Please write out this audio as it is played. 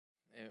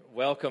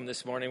Welcome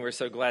this morning. We're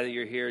so glad that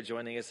you're here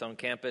joining us on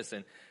campus,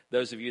 and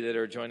those of you that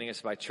are joining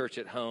us by church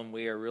at home,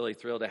 we are really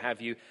thrilled to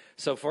have you.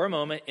 So for a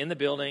moment in the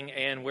building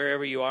and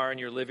wherever you are in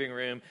your living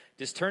room,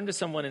 just turn to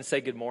someone and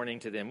say good morning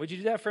to them. Would you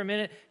do that for a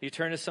minute? You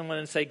turn to someone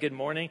and say good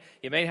morning.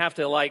 You may have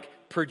to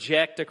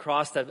project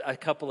across a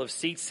couple of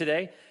seats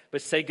today,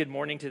 but say good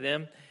morning to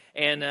them.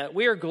 And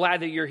we are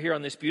glad that you're here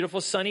on this beautiful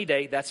sunny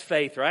day. That's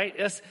faith, right?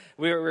 Yes,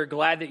 we're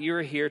glad that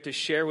you're here to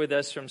share with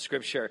us from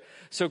Scripture.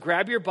 So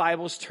grab your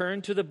Bibles,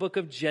 turn to the book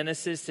of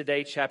Genesis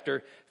today,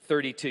 chapter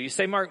 32. You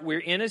say, Mark, we're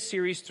in a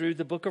series through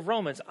the book of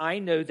Romans. I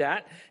know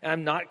that, and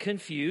I'm not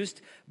confused,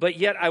 but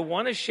yet I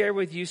want to share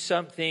with you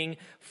something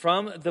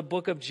from the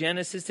book of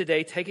Genesis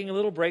today, taking a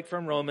little break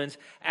from Romans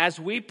as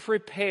we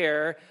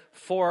prepare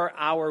for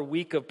our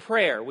week of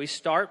prayer. We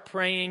start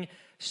praying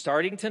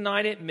starting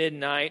tonight at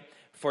midnight,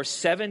 for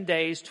 7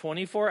 days,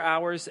 24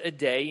 hours a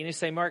day. And you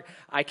say, Mark,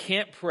 I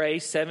can't pray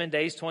 7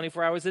 days,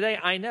 24 hours a day.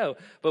 I know.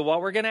 But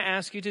what we're going to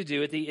ask you to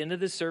do at the end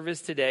of the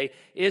service today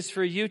is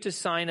for you to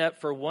sign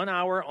up for 1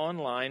 hour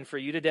online, for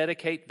you to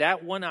dedicate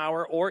that 1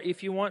 hour, or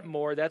if you want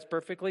more, that's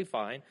perfectly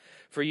fine,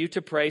 for you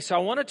to pray. So I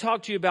want to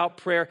talk to you about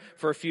prayer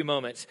for a few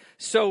moments.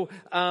 So,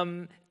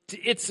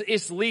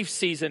 it's leaf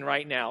season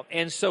right now.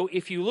 And so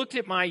if you looked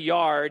at my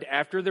yard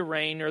after the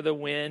rain or the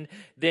wind,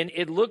 then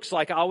it looks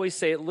like, I always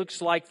say, it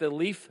looks like the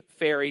leaf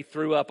fairy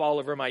threw up all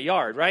over my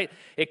yard, right?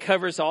 It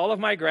covers all of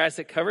my grass.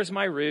 It covers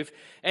my roof.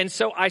 And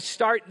so I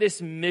start this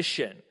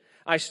mission.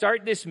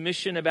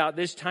 About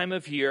this time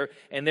of year,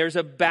 and there's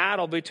a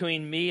battle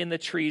between me and the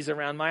trees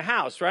around my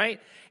house,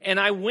 right? And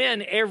I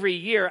win every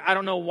year. I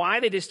don't know why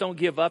they just don't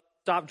give up,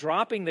 stop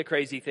dropping the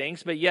crazy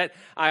things, but yet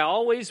I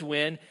always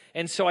win.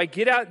 And so I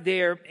get out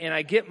there and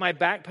I get my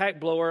backpack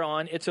blower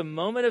on. It's a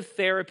moment of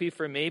therapy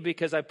for me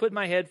because I put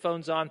my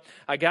headphones on.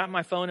 I got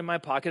my phone in my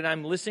pocket and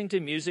I'm listening to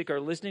music or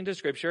listening to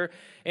scripture.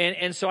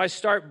 And so I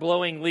start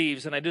blowing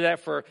leaves, and I do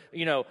that for,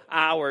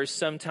 hours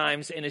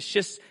sometimes. And it's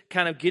just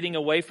kind of getting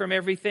away from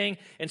everything.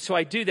 And so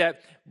I do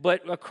that.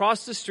 But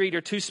across the street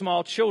are two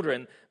small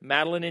children,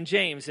 Madeline and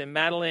James. And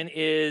Madeline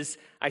is,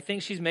 I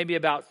think she's maybe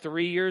about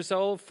 3 years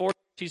old, 4.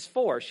 She's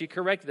 4. She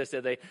corrected us the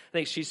other day. I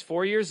think she's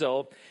 4 years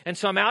old. And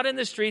so I'm out in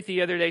the street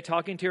the other day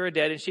talking to her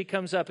dad, and she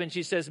comes up and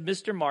she says,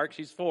 Mr. Mark,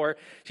 she's 4.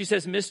 She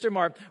says, Mr.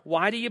 Mark,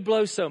 why do you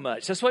blow so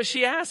much? That's what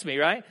she asked me,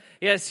 right?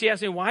 Yes, she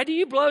asked me, why do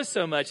you blow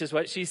so much is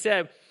what she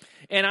said.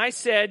 And I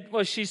said,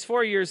 well, she's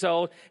 4 years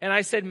old. And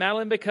I said,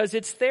 Madeline, because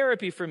it's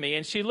therapy for me.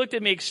 And she looked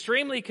at me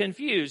extremely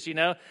confused,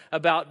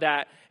 about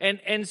that.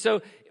 And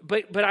so,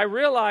 but I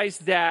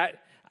realized that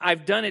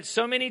I've done it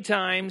so many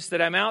times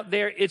that I'm out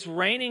there. It's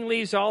raining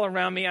leaves all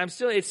around me.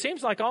 It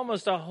seems like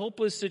almost a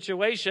hopeless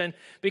situation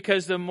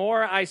because the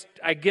more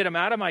I get them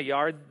out of my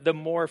yard, the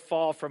more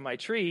fall from my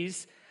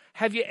trees.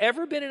 Have you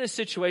ever been in a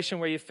situation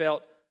where you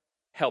felt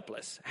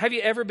helpless? Have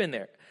you ever been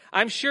there?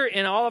 I'm sure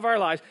in all of our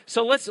lives.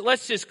 So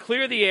let's just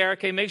clear the air.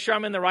 Okay, make sure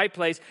I'm in the right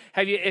place.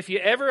 If you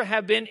ever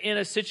have been in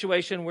a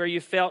situation where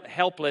you felt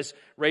helpless,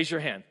 raise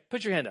your hand.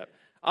 Put your hand up.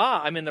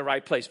 I'm in the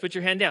right place. Put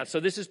your hand down. So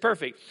this is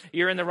perfect.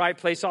 You're in the right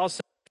place also.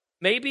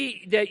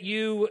 Maybe that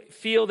you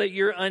feel that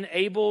you're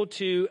unable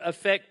to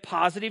affect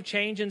positive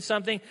change in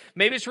something.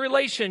 Maybe it's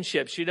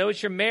relationships.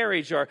 It's your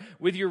marriage or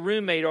with your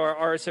roommate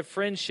or it's a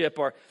friendship.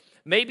 Or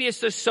maybe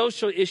it's the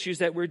social issues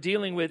that we're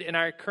dealing with in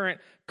our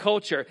current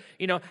culture.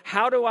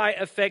 How do I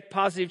affect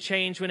positive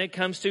change when it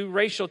comes to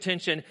racial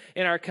tension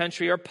in our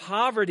country or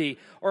poverty?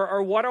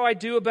 Or what do I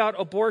do about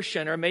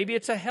abortion? Or maybe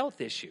it's a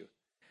health issue.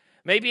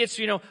 Maybe it's,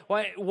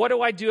 what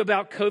do I do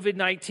about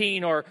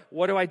COVID-19 or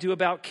what do I do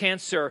about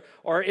cancer?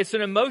 Or it's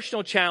an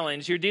emotional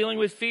challenge. You're dealing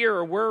with fear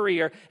or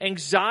worry or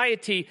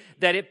anxiety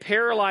that it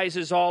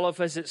paralyzes all of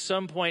us at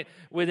some point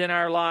within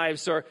our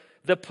lives. Or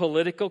the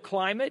political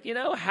climate,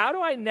 how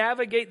do I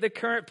navigate the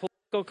current political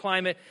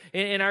climate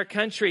in our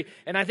country?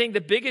 And I think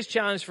the biggest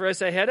challenge for us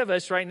ahead of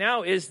us right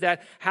now is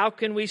that how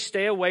can we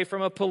stay away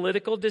from a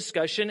political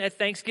discussion at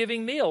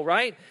Thanksgiving meal,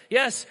 right?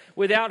 Yes,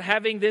 without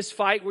having this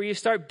fight where you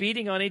start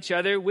beating on each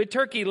other with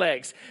turkey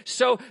legs.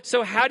 So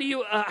how do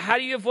you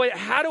avoid?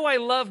 How do I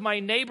love my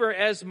neighbor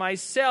as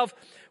myself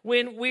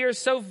when we are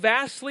so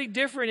vastly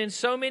different in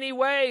so many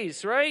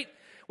ways, right?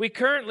 We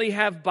currently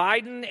have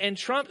Biden and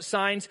Trump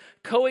signs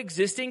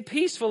coexisting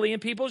peacefully in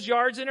people's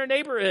yards in our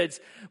neighborhoods.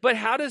 But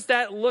how does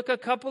that look a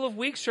couple of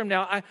weeks from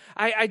now?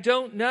 I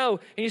don't know.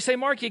 And you say,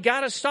 Mark, you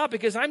got to stop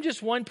because I'm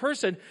just one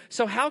person.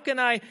 So how can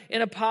I,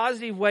 in a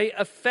positive way,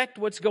 affect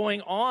what's going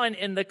on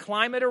in the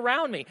climate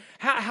around me?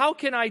 How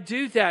can I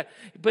do that?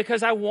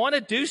 Because I want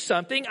to do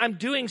something. I'm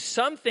doing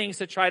some things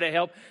to try to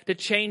help to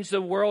change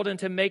the world and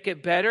to make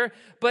it better.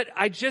 But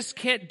I just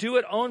can't do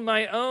it on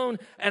my own.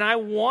 And I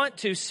want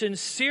to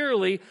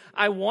sincerely,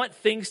 I want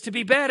things to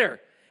be better.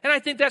 And I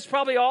think that's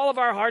probably all of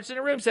our hearts in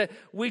the room, that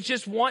we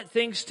just want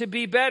things to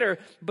be better.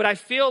 But I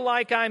feel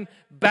like I'm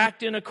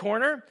backed in a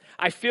corner.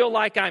 I feel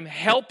like I'm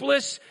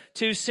helpless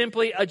to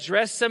simply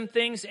address some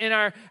things in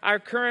our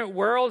current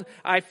world.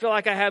 I feel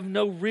like I have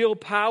no real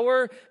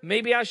power.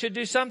 Maybe I should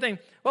do something.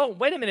 Oh,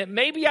 wait a minute.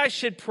 Maybe I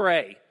should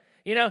pray.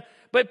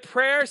 but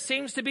prayer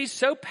seems to be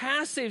so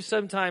passive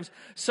sometimes.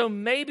 So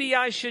maybe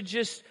I should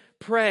just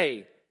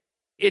pray.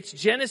 It's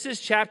Genesis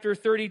chapter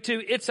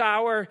 32. It's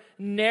our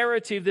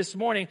narrative this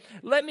morning.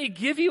 Let me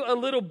give you a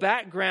little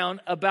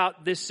background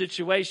about this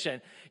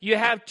situation. You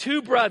have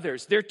two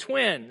brothers. They're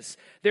twins.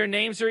 Their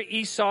names are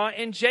Esau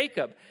and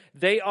Jacob.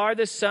 They are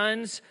the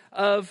sons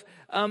of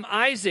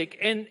Isaac,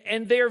 and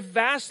they're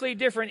vastly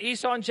different.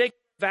 Esau and Jacob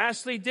are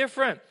vastly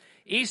different.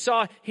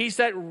 Esau, he's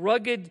that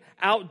rugged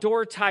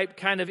outdoor type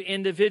kind of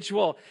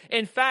individual.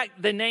 In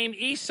fact, the name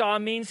Esau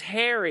means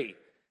hairy.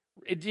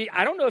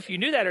 I don't know if you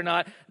knew that or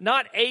not.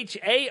 Not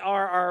Harry,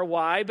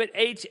 but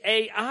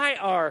Hairy.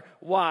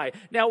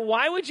 Now,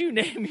 why would you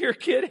name your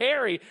kid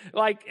Harry?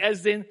 Like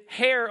as in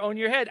hair on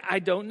your head? I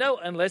don't know,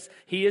 unless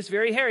he is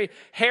very hairy.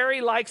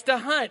 Harry likes to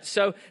hunt,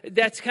 so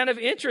that's kind of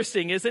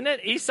interesting, isn't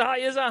it? Esau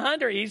is a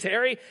hunter. He's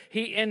hairy.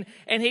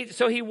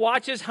 So he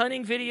watches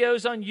hunting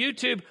videos on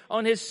YouTube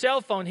on his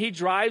cell phone. He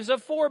drives a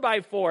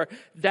 4x4.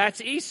 That's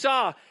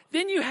Esau.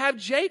 Then you have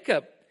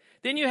Jacob.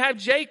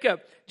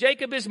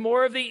 Jacob is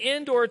more of the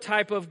indoor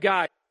type of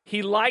guy.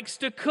 He likes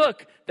to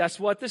cook. That's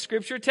what the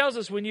scripture tells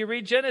us when you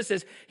read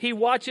Genesis. He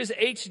watches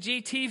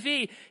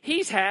HGTV.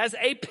 He has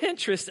a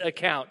Pinterest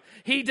account.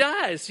 He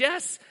does,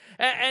 yes.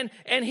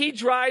 And he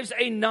drives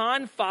a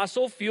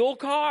non-fossil fuel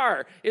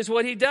car is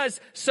what he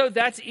does. So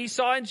that's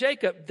Esau and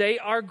Jacob. They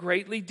are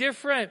greatly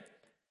different.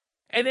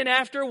 And then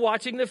after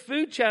watching the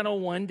Food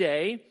Channel one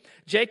day,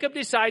 Jacob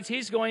decides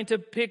he's going to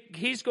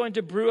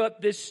brew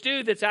up this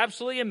stew that's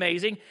absolutely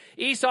amazing.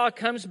 Esau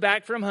comes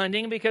back from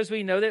hunting because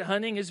we know that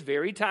hunting is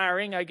very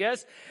tiring, I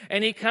guess.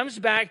 And he comes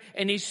back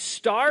and he's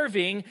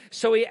starving.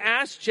 So he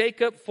asks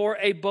Jacob for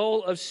a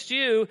bowl of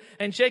stew.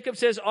 And Jacob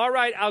says, all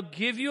right, I'll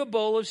give you a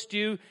bowl of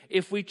stew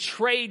if we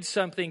trade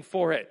something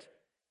for it.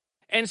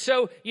 And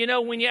so,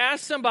 when you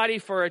ask somebody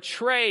for a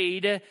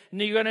trade,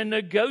 you're going to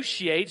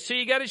negotiate. So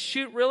you got to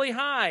shoot really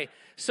high.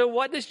 So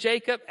what does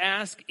Jacob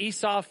ask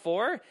Esau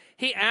for?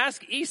 He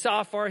asks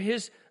Esau for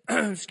his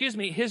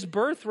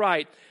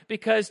birthright,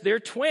 because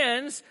they're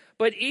twins,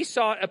 but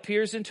Esau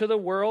appears into the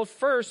world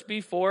first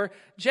before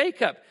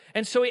Jacob.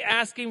 And so he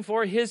asks him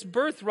for his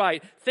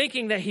birthright,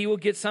 thinking that he will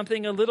get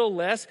something a little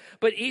less.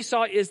 But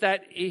Esau is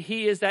that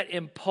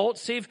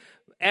impulsive,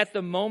 at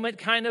the moment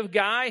kind of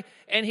guy.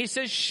 And he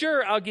says,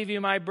 sure, I'll give you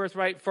my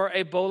birthright for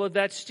a bowl of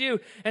that stew.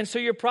 And so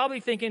you're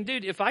probably thinking,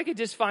 dude, if I could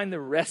just find the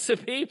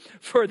recipe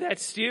for that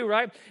stew,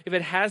 right? If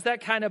it has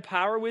that kind of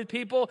power with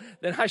people,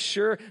 then I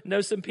sure know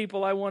some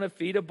people I want to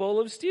feed a bowl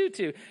of stew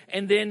to.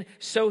 And then,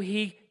 so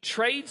he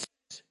trades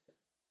his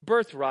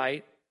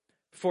birthright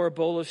for a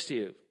bowl of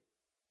stew.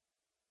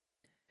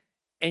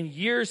 And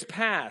years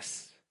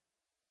pass.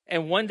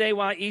 And one day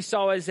while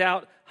Esau is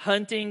out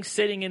hunting,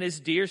 sitting in his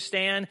deer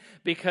stand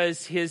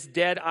because his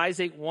dad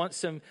Isaac wants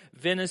some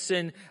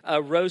venison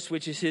roast,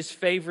 which is his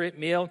favorite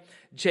meal,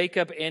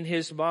 Jacob and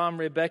his mom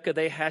Rebekah,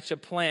 they hatch a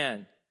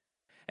plan.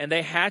 And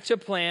they hatch a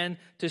plan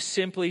to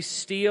simply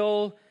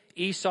steal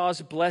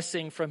Esau's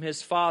blessing from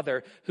his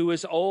father, who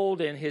is old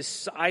and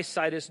his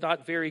eyesight is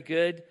not very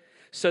good.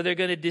 So they're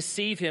going to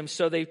deceive him.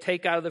 So they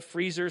take out of the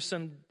freezer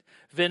some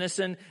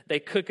venison.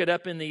 They cook it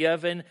up in the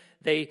oven.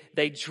 They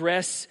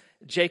dress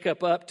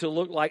Jacob up to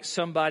look like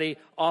somebody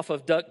off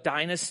of Duck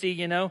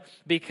Dynasty,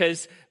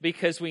 because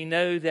we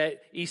know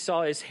that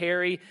Esau is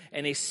hairy,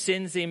 and he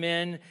sends him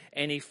in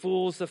and he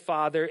fools the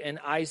father, and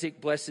Isaac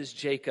blesses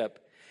Jacob.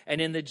 And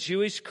in the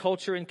Jewish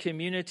culture and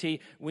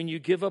community, when you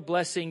give a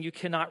blessing, you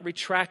cannot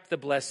retract the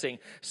blessing.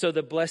 So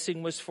the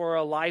blessing was for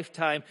a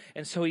lifetime.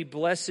 And so he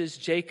blesses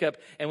Jacob.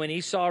 And when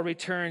Esau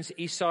returns,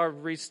 Esau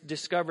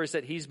discovers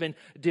that he's been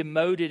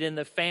demoted in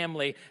the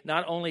family,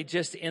 not only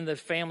just in the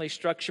family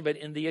structure, but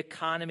in the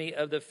economy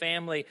of the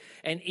family.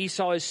 And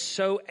Esau is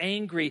so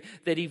angry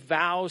that he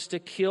vows to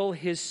kill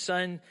his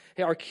son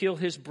or kill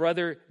his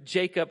brother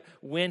Jacob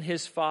when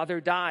his father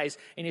dies.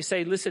 And you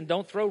say, listen,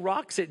 don't throw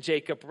rocks at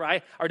Jacob,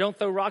 right? Or don't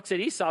throw rocks at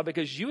Esau,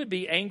 because you would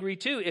be angry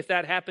too if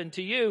that happened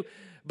to you.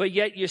 But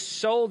yet you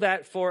sold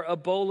that for a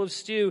bowl of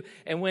stew.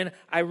 And when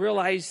I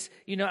realized,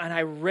 and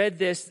I read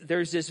this,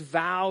 there's this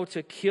vow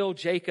to kill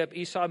Jacob.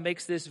 Esau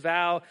makes this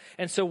vow.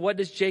 And so what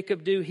does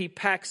Jacob do? He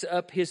packs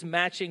up his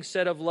matching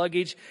set of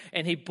luggage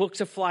and he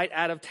books a flight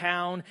out of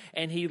town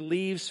and he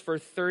leaves for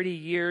 30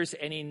 years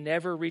and he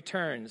never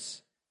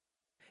returns.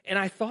 And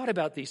I thought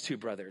about these two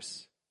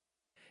brothers.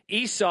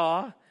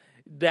 Esau,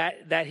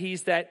 that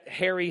he's that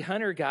hairy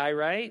hunter guy,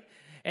 right?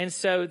 And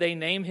so they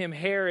name him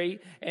Harry.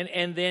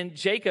 And then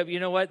Jacob, you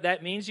know what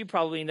that means? You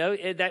probably know.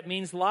 That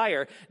means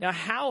liar. Now,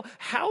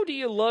 how do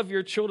you love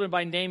your children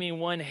by naming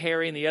one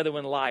Harry and the other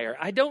one liar?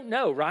 I don't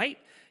know, right?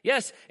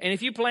 Yes, and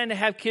if you plan to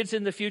have kids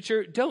in the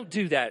future, don't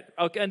do that.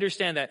 Okay,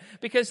 understand that.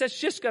 Because that's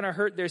just going to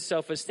hurt their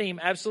self-esteem,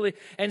 absolutely.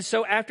 And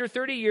so after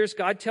 30 years,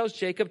 God tells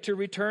Jacob to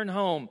return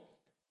home,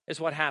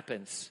 is what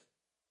happens.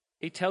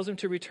 He tells him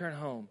to return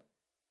home.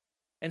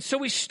 And so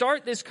we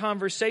start this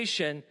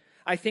conversation,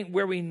 I think,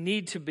 where we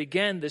need to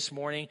begin this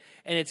morning,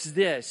 and it's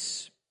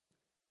this.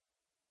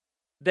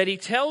 That he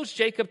tells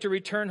Jacob to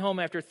return home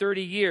after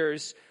 30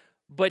 years,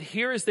 but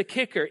here is the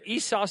kicker.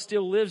 Esau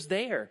still lives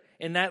there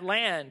in that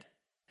land.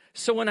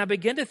 So when I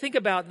begin to think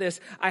about this,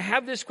 I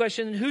have this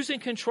question, who's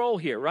in control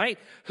here, right?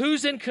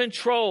 Who's in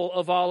control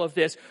of all of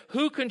this?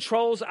 Who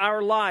controls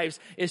our lives?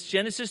 It's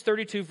Genesis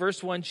 32,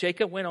 verse 1.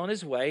 Jacob went on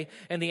his way,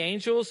 and the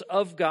angels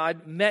of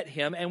God met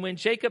him. And when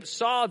Jacob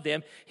saw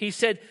them, he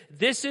said,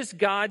 "This is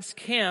God's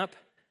camp."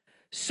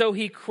 So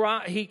he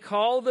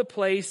called the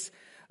place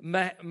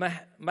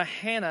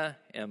Mahanaim.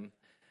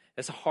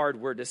 That's a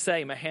hard word to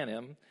say,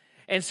 Mahanaim.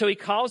 And so he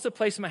calls the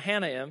place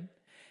Mahanaim.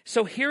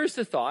 So here's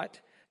the thought.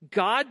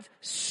 God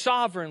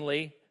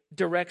sovereignly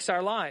directs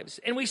our lives.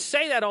 And we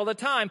say that all the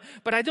time,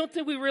 but I don't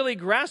think we really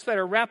grasp that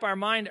or wrap our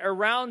mind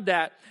around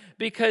that,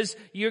 because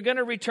you're going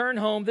to return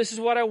home. This is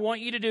what I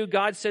want you to do.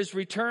 God says,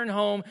 return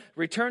home,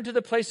 return to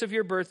the place of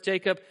your birth,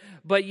 Jacob.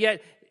 But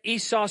yet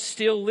Esau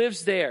still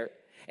lives there.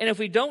 And if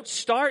we don't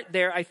start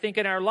there, I think,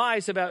 in our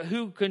lives about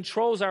who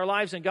controls our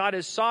lives and God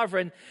is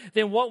sovereign,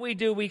 then what we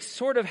do, we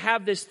sort of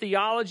have this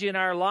theology in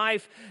our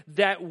life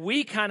that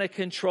we kind of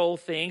control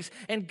things.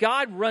 And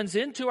God runs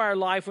into our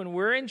life when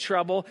we're in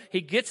trouble. He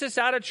gets us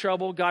out of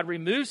trouble. God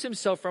removes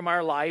himself from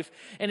our life.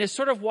 And it's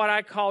sort of what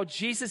I call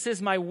Jesus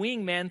is my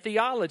wingman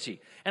theology.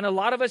 And a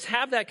lot of us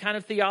have that kind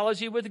of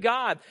theology with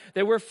God,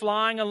 that we're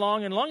flying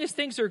along. And as long as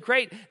things are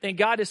great, then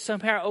God is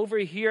somehow over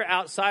here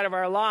outside of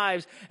our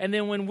lives. And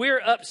then when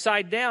we're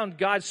upside down,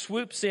 God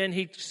swoops in.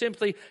 He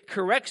simply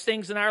corrects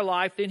things in our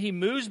life. Then he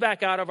moves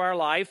back out of our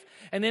life.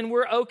 And then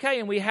we're okay.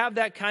 And we have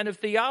that kind of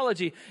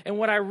theology. And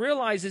what I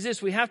realize is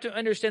this. We have to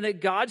understand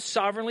that God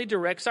sovereignly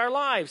directs our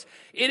lives.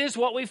 It is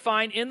what we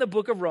find in the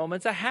book of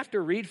Romans. I have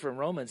to read from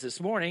Romans this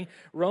morning.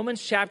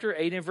 Romans chapter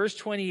 8 and verse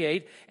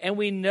 28. And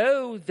we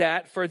know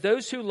that for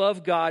those who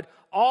love God,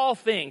 all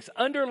things,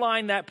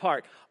 underline that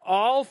part,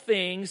 all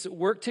things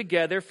work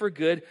together for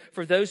good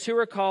for those who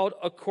are called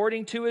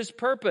according to his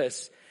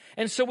purpose.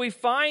 And so we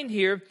find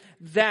here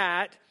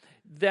that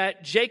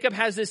Jacob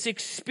has this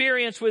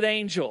experience with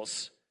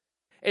angels.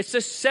 It's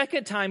the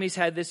second time he's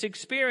had this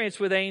experience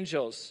with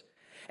angels.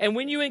 And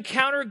when you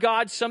encounter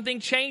God, something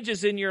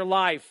changes in your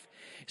life.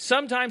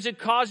 Sometimes it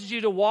causes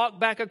you to walk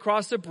back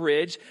across a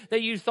bridge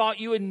that you thought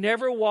you would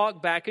never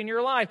walk back in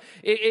your life.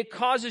 It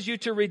causes you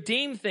to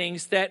redeem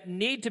things that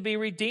need to be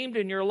redeemed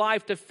in your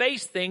life, to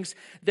face things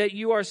that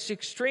you are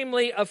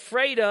extremely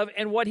afraid of.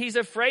 And what he's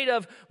afraid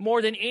of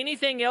more than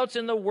anything else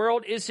in the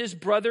world is his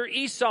brother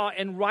Esau,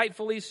 and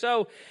rightfully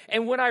so.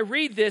 And when I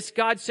read this,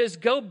 God says,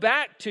 go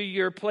back to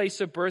your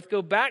place of birth,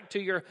 go back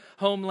to your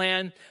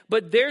homeland.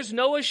 But there's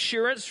no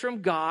assurance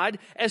from God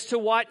as to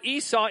what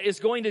Esau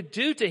is going to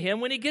do to him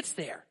when he gets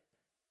there.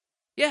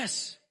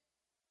 Yes.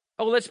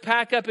 Oh, let's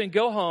pack up and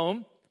go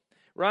home,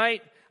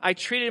 right? I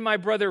treated my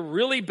brother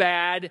really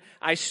bad.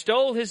 I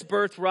stole his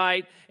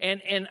birthright,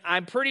 and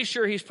I'm pretty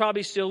sure he's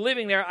probably still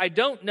living there. I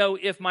don't know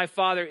if my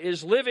father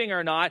is living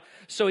or not.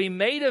 So he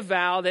made a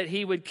vow that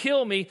he would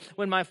kill me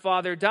when my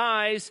father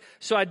dies.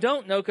 So I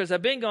don't know, because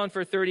I've been gone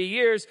for 30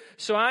 years.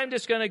 So I'm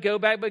just going to go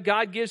back. But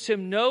God gives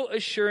him no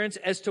assurance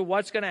as to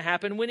what's going to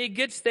happen when he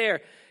gets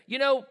there. You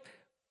know,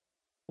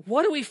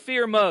 what do we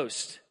fear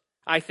most,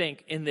 I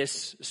think, in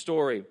this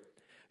story?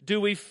 Do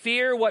we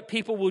fear what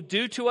people will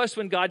do to us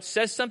when God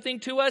says something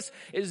to us?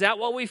 Is that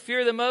what we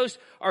fear the most?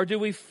 Or do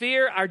we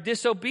fear our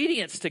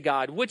disobedience to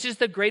God, which is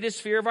the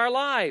greatest fear of our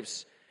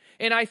lives?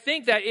 And I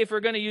think that if we're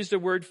going to use the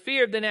word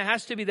fear, then it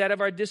has to be that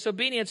of our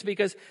disobedience,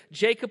 because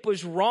Jacob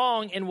was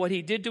wrong in what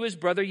he did to his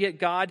brother, yet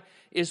God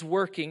is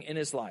working in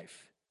his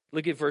life.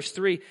 Look at verse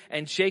 3.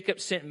 And Jacob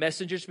sent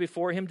messengers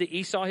before him to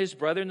Esau his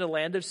brother in the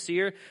land of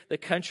Seir, the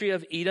country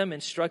of Edom,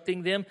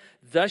 instructing them,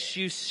 thus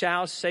you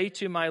shall say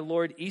to my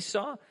lord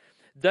Esau,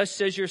 thus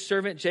says your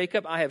servant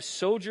Jacob, I have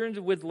sojourned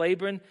with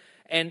Laban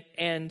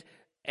and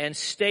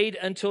stayed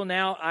until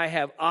now. I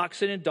have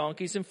oxen and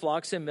donkeys and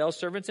flocks and male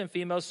servants and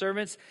female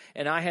servants.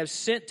 And I have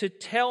sent to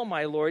tell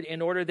my Lord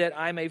in order that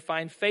I may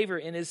find favor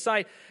in his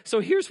sight.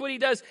 So here's what he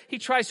does. He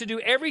tries to do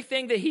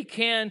everything that he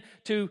can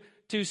to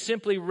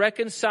simply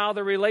reconcile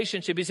the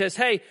relationship. He says,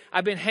 hey,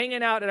 I've been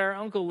hanging out at our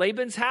uncle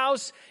Laban's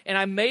house, and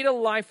I made a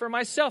life for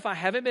myself. I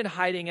haven't been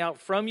hiding out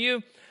from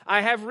you. I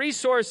have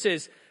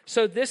resources.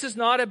 So this is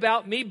not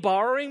about me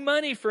borrowing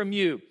money from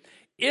you.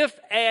 If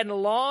a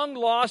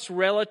long-lost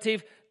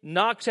relative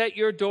knocks at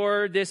your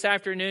door this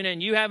afternoon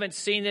and you haven't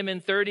seen them in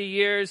 30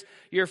 years,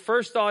 your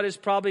first thought is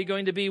probably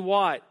going to be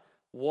what?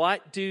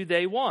 What do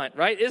they want,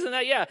 right? Isn't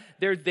that? Yeah,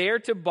 they're there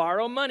to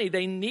borrow money.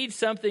 They need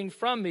something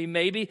from me.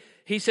 Maybe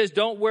he says,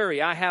 don't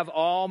worry, I have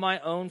all my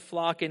own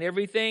flock and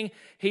everything.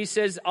 He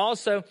says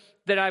also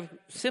that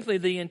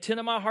the intent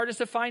of my heart is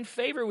to find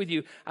favor with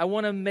you. I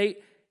want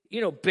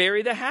to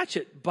bury the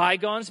hatchet.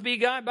 Bygones be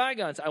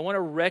bygones. I want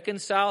to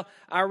reconcile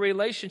our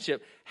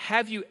relationship.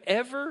 Have you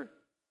ever,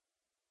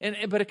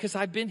 but because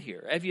I've been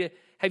here,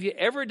 have you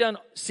ever done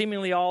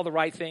seemingly all the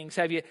right things?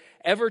 Have you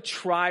ever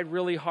tried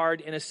really hard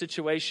in a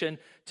situation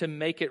to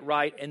make it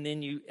right, and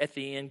then you, at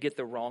the end, get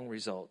the wrong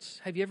results?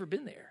 Have you ever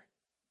been there?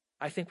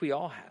 I think we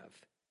all have.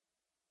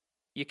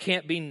 You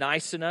can't be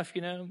nice enough,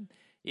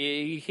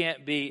 You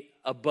can't be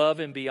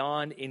above and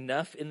beyond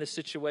enough in the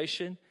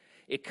situation.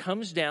 It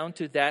comes down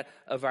to that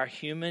of our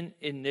human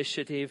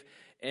initiative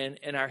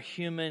and our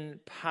human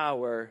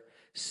power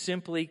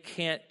simply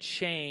can't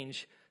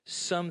change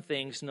some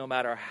things no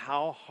matter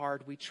how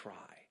hard we try.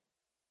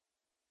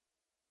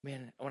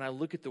 Man, when I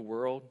look at the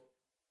world,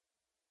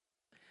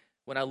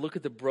 when I look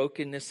at the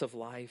brokenness of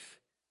life,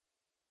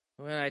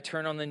 when I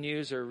turn on the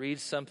news or read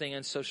something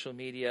on social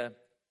media,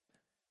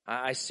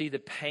 I see the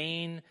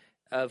pain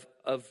of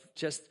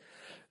just,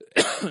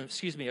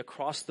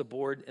 across the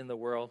board in the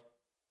world.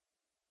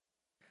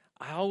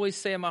 I always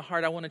say in my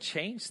heart, I want to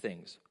change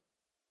things.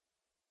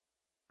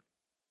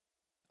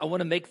 I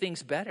want to make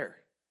things better.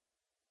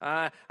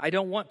 I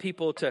don't want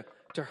people to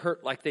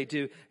hurt like they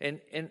do. And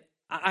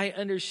I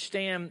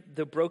understand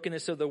the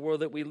brokenness of the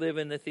world that we live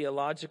in, the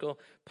theological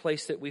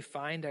place that we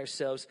find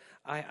ourselves.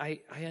 I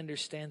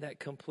understand that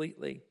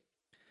completely.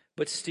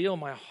 But still,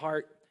 my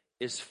heart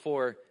is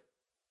for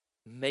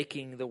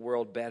making the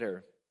world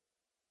better.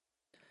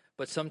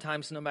 But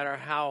sometimes, no matter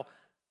how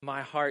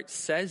my heart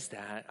says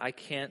that, I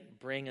can't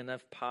bring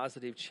enough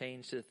positive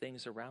change to the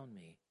things around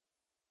me.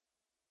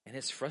 And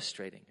it's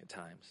frustrating at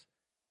times.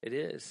 It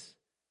is.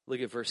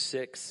 Look at verse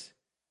 6.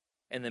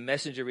 And the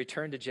messenger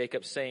returned to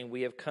Jacob, saying,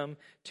 we have come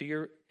to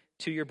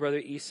your brother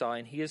Esau,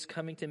 and he is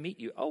coming to meet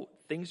you. Oh,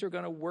 things are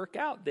going to work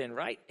out then,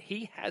 right?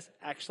 He has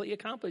actually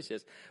accomplished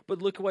this.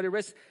 But look at what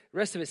the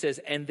rest of it says.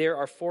 And there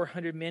are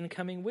 400 men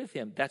coming with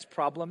him. That's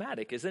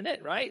problematic, isn't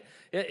it, right?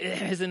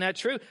 Isn't that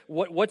true?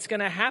 What's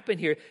going to happen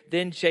here?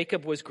 Then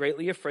Jacob was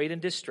greatly afraid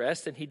and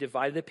distressed, and he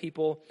divided the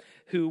people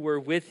who were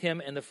with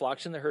him and the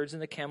flocks and the herds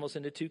and the camels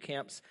into two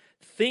camps,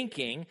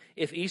 thinking,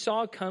 if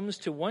Esau comes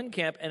to one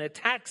camp and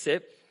attacks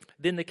it,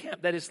 then the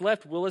camp that is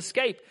left will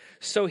escape.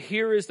 So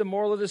here is the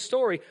moral of the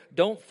story.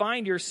 Don't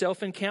find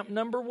yourself in camp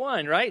number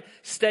 1, right?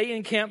 Stay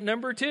in camp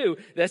number 2.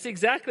 That's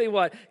exactly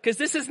what, because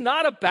this is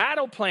not a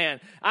battle plan.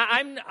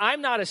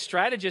 I'm not a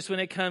strategist when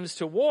it comes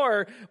to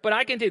war, but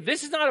I can tell you,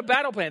 this is not a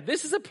battle plan.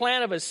 This is a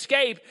plan of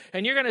escape,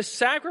 and you're going to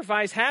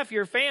sacrifice half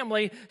your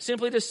family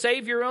simply to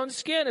save your own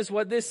skin is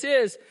what this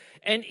is.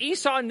 And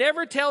Esau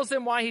never tells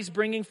them why he's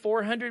bringing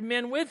 400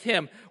 men with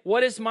him.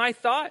 What is my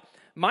thought?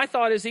 My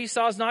thought is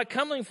Esau's not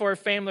coming for a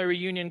family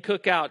reunion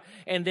cookout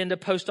and then to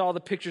post all the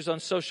pictures on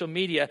social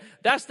media.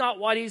 That's not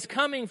what he's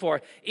coming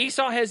for.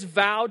 Esau has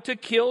vowed to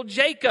kill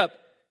Jacob.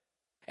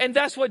 And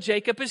that's what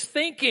Jacob is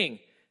thinking.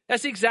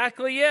 That's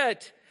exactly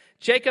it.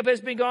 Jacob has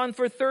been gone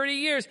for 30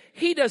 years.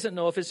 He doesn't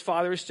know if his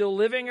father is still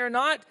living or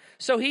not.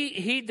 So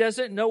he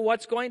doesn't know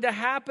what's going to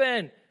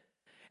happen.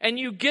 And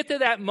you get to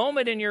that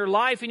moment in your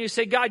life and you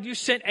say, God, you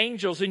sent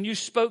angels and you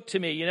spoke to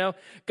me,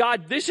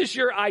 God, this is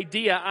your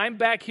idea. I'm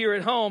back here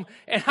at home,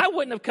 and I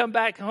wouldn't have come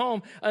back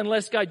home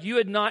unless, God, you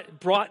had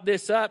not brought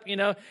this up.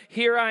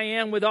 Here I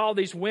am with all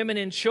these women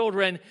and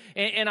children,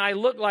 and I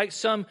look like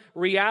some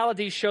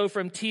reality show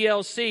from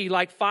TLC,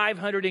 like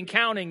 500 and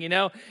counting, and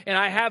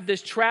I have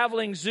this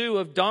traveling zoo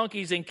of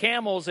donkeys and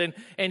camels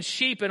and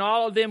sheep and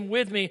all of them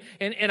with me.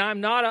 And I'm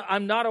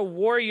not a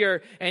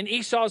warrior, and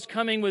Esau's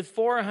coming with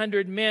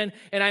 400 men,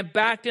 and I'm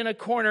backed in a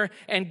corner,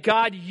 and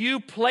God,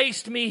 you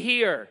placed me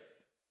here.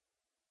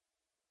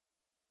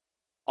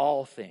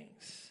 All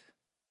things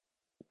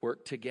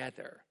work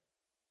together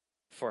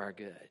for our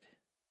good.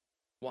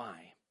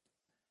 Why?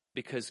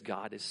 Because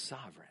God is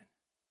sovereign.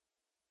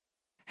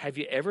 Have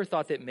you ever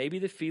thought that maybe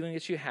the feeling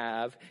that you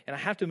have, and I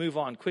have to move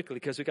on quickly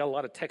because we've got a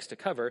lot of text to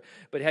cover,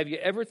 but have you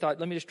ever thought,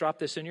 let me just drop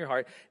this in your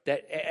heart,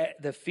 that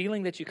the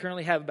feeling that you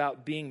currently have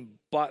about being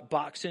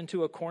boxed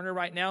into a corner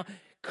right now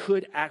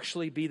could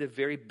actually be the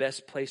very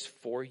best place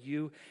for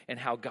you and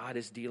how God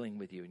is dealing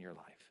with you in your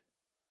life?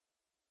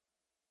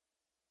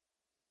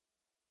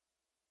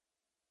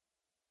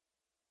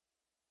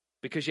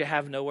 Because you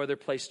have no other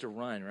place to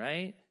run,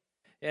 right?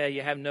 Yeah,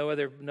 you have no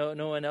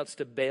one else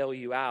to bail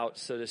you out,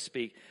 so to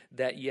speak,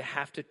 that you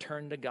have to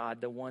turn to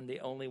God, the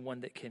only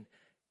one that can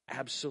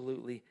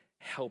absolutely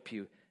help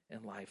you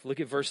in life. Look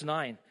at verse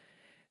 9.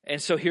 And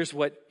so here's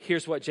what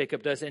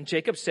Jacob does. And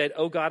Jacob said,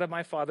 O God of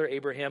my father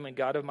Abraham and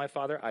God of my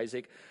father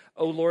Isaac,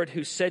 O Lord,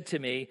 who said to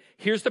me,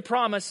 here's the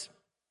promise.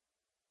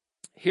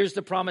 Here's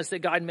the promise that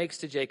God makes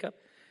to Jacob.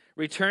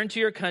 Return to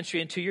your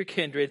country and to your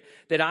kindred,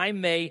 that I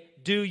may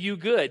do you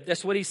good.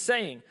 That's what he's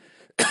saying.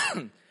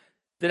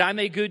 That I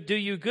may do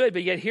you good.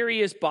 But yet here he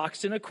is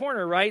boxed in a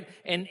corner, right?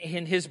 And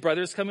his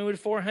brother's coming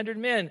with 400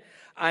 men.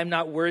 I'm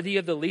not worthy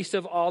of the least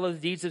of all of the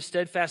deeds of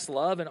steadfast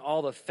love and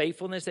all the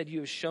faithfulness that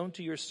you have shown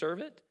to your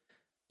servant.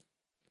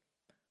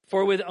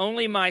 For with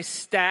only my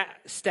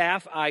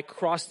staff I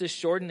crossed this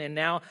Jordan, and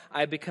now I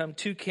have become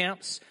two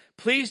camps.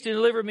 Please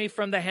deliver me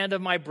from the hand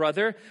of my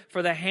brother,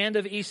 for the hand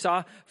of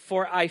Esau,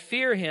 for I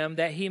fear him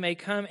that he may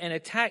come and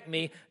attack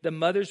me, the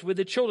mothers with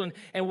the children.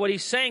 And what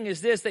he's saying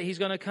is this, that he's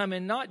going to come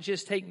and not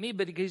just take me,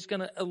 but he's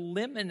going to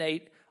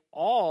eliminate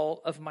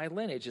all of my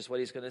lineage, is what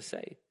he's going to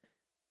say.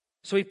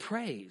 So he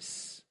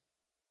prays.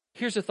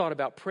 Here's a thought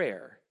about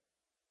prayer.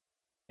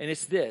 And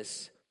it's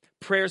this.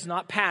 Prayer is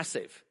not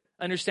passive.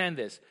 Understand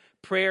this.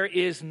 Prayer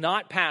is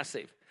not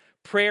passive.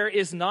 Prayer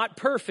is not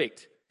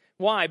perfect.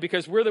 Why?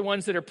 Because we're the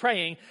ones that are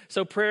praying,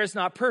 so prayer is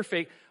not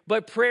perfect,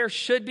 but prayer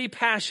should be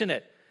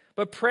passionate.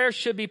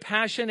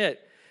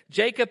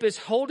 Jacob is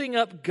holding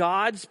up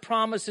God's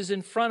promises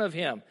in front of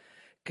him.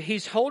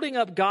 He's holding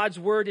up God's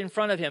word in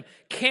front of him.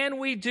 Can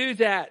we do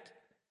that?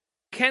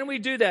 Can we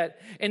do that?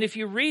 And if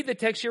you read the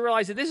text, you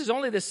realize that this is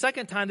only the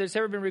second time that it's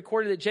ever been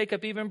recorded that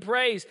Jacob even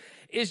prays.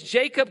 Is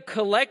Jacob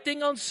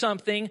collecting on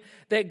something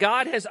that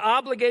God has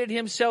obligated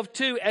himself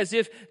to, as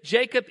if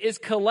Jacob is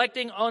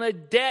collecting on a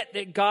debt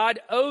that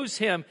God owes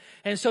him?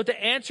 And so to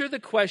answer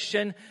the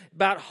question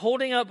about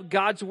holding up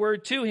God's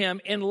word to him,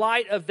 in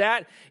light of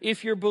that,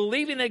 if you're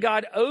believing that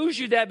God owes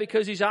you that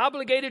because he's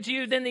obligated to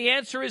you, then the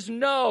answer is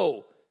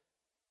no.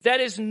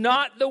 That is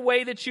not the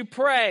way that you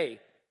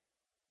pray.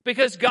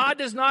 Because God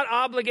does not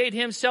obligate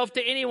himself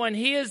to anyone.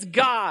 He is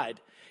God.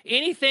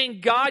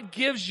 Anything God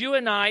gives you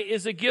and I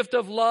is a gift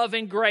of love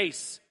and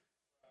grace.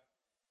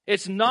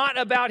 It's not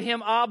about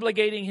him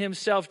obligating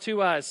himself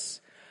to us.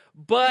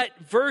 But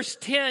verse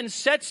 10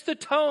 sets the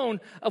tone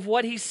of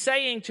what he's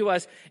saying to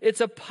us. It's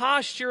a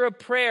posture of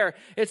prayer.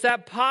 It's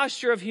that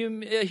posture of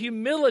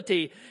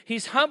humility.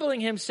 He's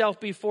humbling himself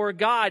before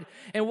God.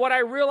 And what I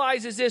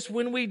realize is this: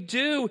 when we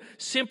do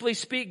simply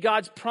speak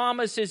God's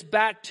promises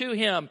back to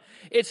him,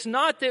 it's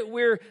not that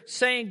we're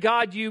saying,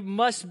 God, you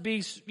must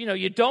be,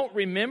 you don't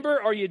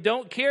remember or you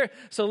don't care,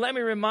 so let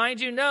me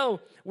remind you. No,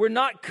 we're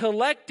not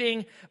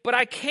collecting, but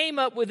I came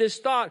up with this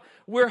thought.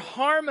 We're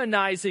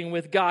harmonizing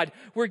with God.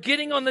 We're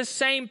getting on the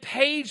same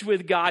page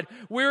with God.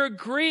 We're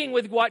agreeing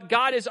with what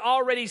God has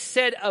already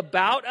said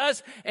about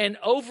us and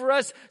over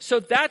us. So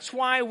that's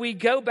why we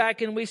go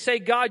back and we say,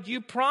 God,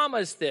 you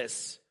promised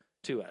this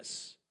to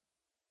us.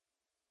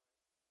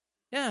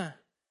 Yeah.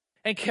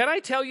 And can I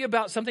tell you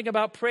about something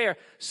about prayer?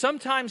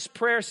 Sometimes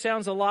prayer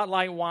sounds a lot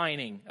like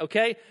whining,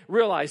 okay?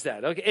 Realize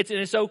that, okay?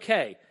 It's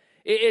okay.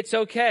 It's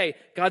okay.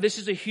 God, this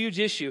is a huge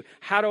issue.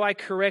 How do I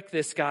correct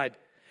this, God?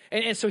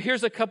 And so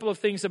here's a couple of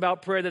things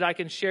about prayer that I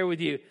can share with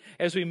you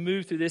as we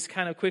move through this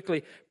kind of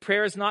quickly.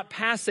 Prayer is not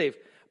passive,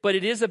 but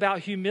it is about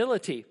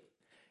humility.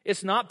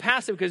 It's not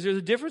passive because there's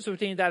a difference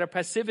between that of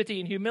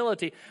passivity and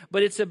humility,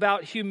 but it's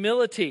about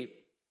humility.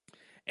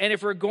 And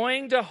if we're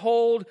going to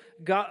hold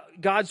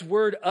God's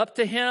word up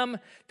to him,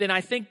 then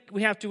I think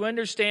we have to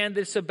understand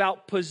that it's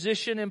about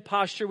position and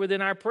posture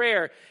within our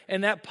prayer.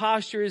 And that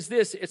posture is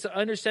this: it's an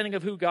understanding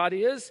of who God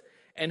is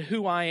and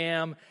who I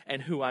am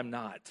and who I'm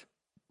not.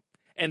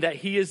 And that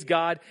he is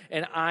God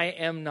and I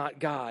am not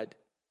God.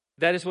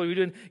 That is what we're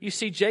doing. You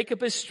see,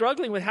 Jacob is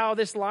struggling with how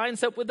this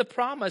lines up with the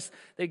promise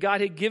that God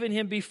had given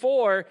him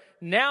before.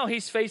 Now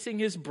he's facing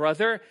his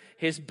brother.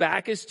 His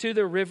back is to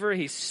the river.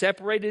 He's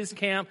separated his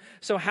camp.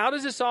 So how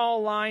does this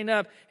all line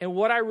up? And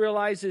what I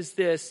realize is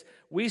this: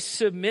 we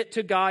submit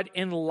to God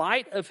in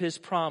light of his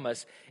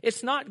promise.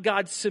 It's not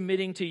God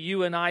submitting to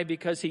you and I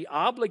because he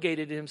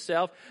obligated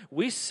himself.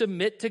 We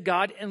submit to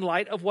God in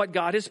light of what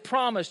God has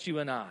promised you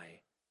and I.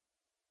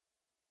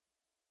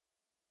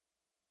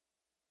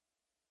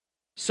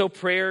 So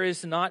prayer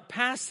is not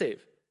passive,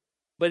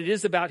 but it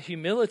is about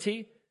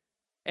humility.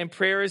 And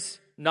prayer is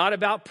not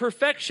about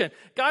perfection.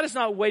 God is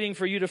not waiting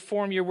for you to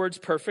form your words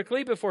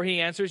perfectly before he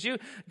answers you.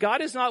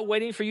 God is not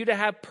waiting for you to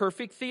have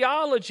perfect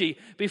theology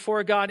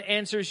before God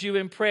answers you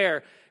in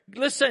prayer.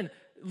 Listen,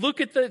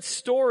 look at the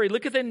story.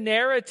 Look at the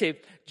narrative.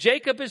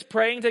 Jacob is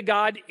praying to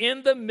God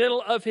in the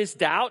middle of his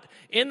doubt,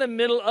 in the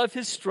middle of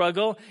his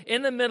struggle,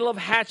 in the middle of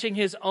hatching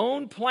his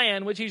own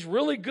plan, which he's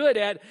really good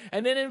at,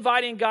 and then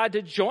inviting God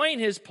to join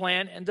his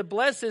plan and to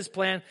bless his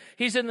plan.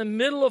 He's in the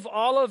middle of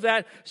all of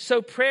that.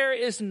 So prayer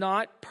is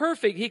not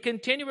perfect. He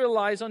continually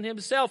relies on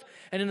himself.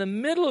 And in the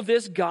middle of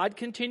this, God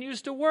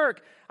continues to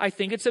work. I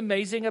think it's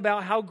amazing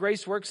about how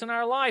grace works in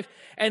our life.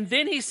 And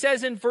then he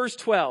says in verse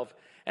 12,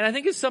 and I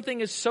think it's something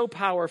that's so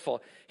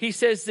powerful. He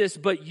says this: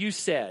 but you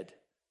said.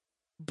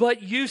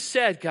 But you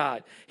said,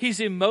 God. He's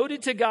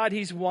emoted to God.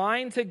 He's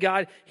whined to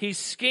God. He's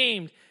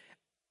schemed.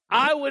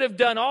 I would have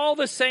done all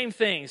the same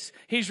things.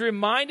 He's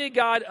reminded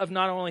God of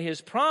not only his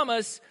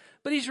promise,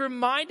 but he's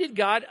reminded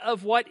God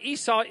of what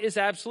Esau is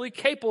absolutely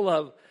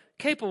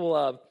capable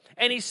of.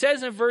 And he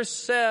says in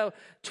verse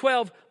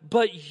 12,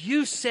 but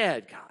you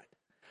said, God.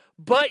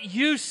 But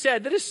you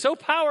said. That is so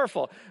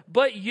powerful.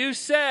 But you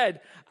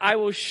said, I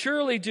will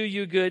surely do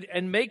you good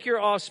and make your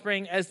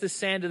offspring as the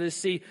sand of the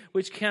sea,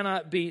 which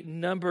cannot be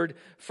numbered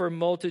for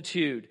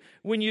multitude.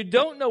 When you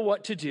don't know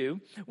what to do,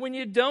 when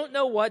you don't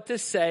know what to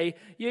say,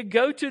 you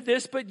go to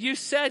this, but you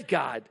said,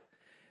 God.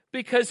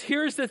 Because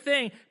here's the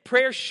thing,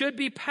 prayer should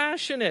be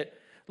passionate.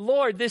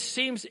 Lord, this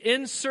seems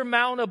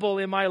insurmountable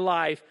in my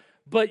life,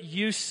 but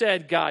you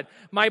said, God.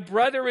 My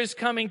brother is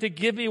coming to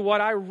give me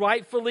what I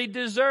rightfully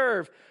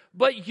deserve,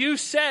 but you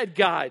said,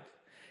 God.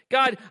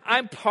 God,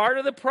 I'm part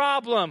of the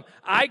problem.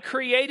 I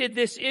created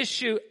this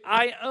issue.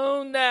 I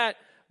own that.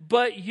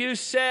 But you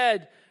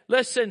said,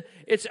 listen,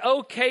 it's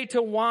okay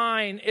to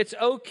whine. It's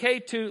okay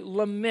to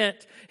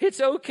lament.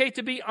 It's okay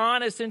to be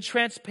honest and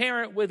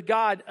transparent with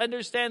God.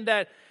 Understand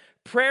that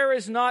prayer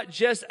is not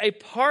just a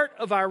part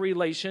of our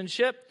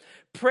relationship.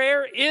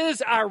 Prayer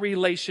is our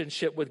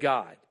relationship with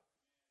God.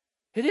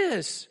 It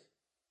is.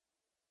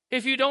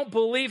 If you don't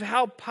believe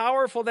how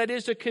powerful that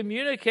is to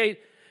communicate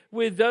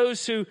with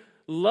those who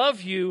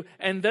love you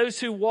and those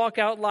who walk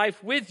out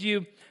life with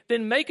you,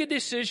 then make a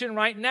decision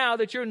right now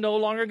that you're no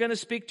longer going to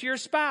speak to your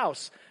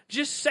spouse.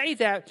 Just say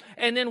that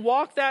and then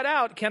walk that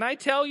out. Can I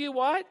tell you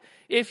what?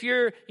 If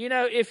you're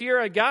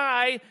a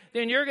guy,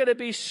 then you're going to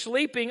be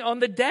sleeping on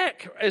the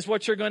deck is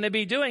what you're going to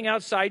be doing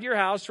outside your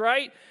house,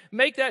 right?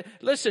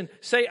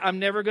 Say, I'm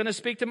never going to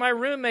speak to my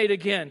roommate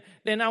again.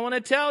 Then I want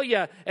to tell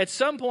you, at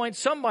some point,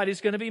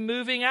 somebody's going to be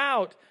moving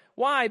out.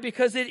 Why?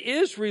 Because it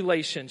is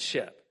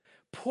relationship.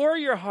 Pour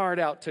your heart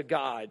out to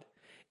God.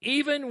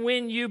 Even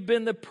when you've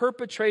been the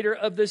perpetrator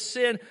of the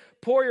sin,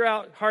 pour your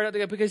heart out to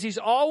God because He's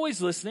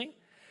always listening.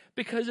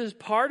 Because it's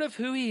part of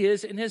who He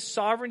is in His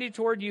sovereignty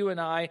toward you and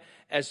I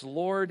as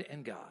Lord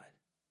and God.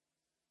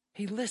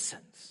 He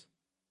listens.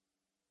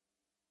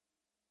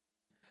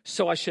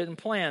 So I shouldn't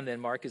plan then,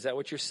 Mark. Is that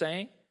what you're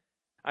saying?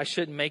 I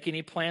shouldn't make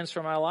any plans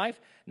for my life?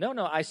 No.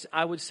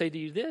 I would say to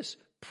you this,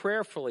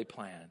 prayerfully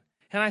plan.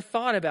 And I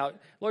thought about,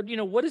 Lord,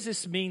 what does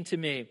this mean to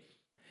me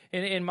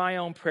in my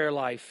own prayer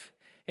life?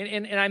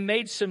 And I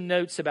made some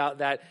notes about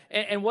that.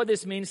 And what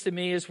this means to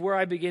me is where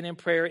I begin in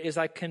prayer is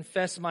I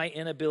confess my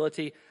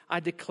inability.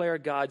 I declare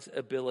God's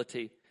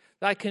ability.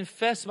 I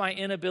confess my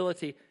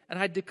inability and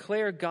I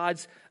declare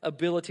God's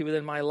ability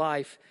within my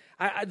life.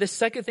 The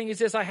second thing is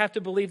this, I have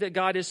to believe that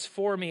God is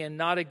for me and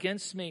not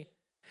against me.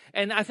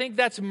 And I think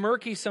that's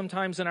murky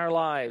sometimes in our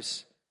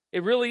lives.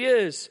 It really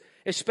is.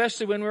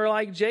 Especially when we're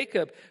like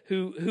Jacob,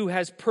 who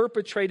has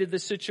perpetrated the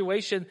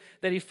situation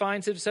that he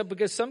finds himself.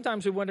 Because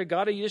sometimes we wonder,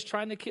 God, are you just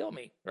trying to kill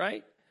me?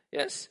 Right?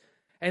 Yes.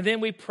 And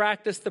then we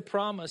practice the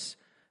promise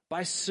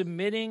by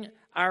submitting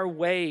our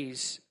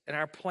ways and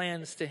our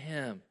plans to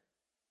Him.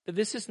 That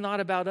this is not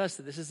about us,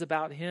 that this is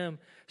about Him.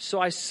 So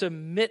I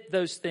submit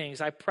those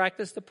things. I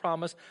practice the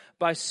promise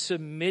by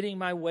submitting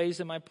my ways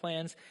and my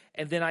plans.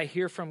 And then I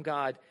hear from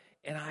God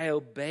and I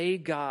obey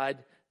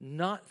God,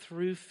 not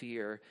through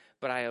fear,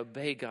 but I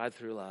obey God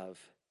through love.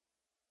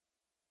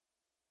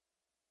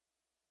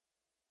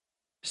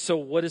 So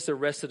what does the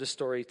rest of the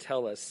story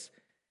tell us?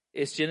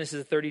 It's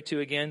Genesis 32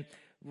 again.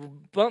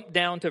 Bump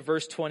down to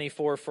verse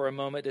 24 for a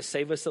moment to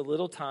save us a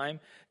little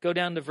time. Go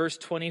down to verse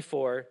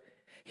 24.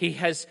 He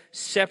has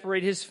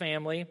separated his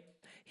family.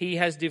 He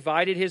has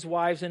divided his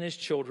wives and his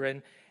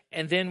children.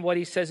 And then what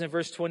he says in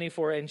verse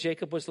 24, and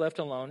Jacob was left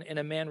alone, and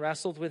a man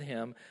wrestled with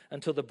him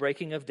until the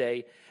breaking of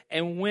day.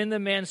 And when the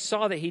man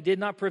saw that he did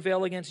not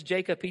prevail against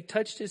Jacob, he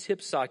touched his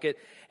hip socket,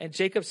 and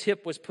Jacob's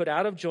hip was put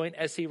out of joint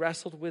as he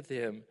wrestled with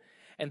him.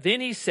 And then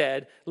he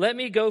said, let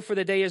me go, for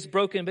the day is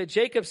broken. But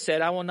Jacob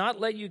said, I will not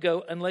let you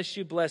go unless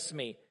you bless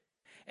me.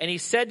 And he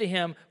said to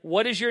him,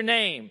 what is your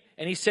name?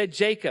 And he said,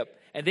 Jacob.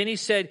 And then he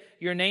said,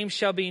 your name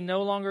shall be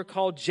no longer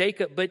called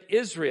Jacob, but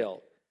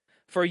Israel.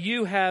 For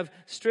you have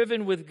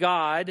striven with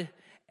God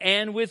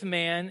and with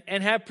man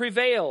and have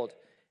prevailed.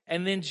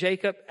 And then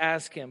Jacob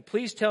asked him,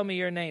 please tell me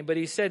your name. But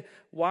he said,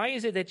 why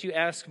is it that you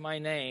ask my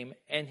name?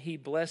 And he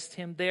blessed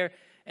him there.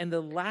 And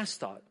the last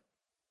thought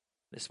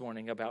this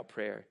morning about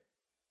prayer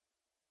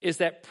is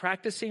that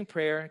practicing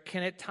prayer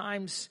can at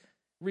times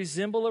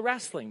resemble a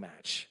wrestling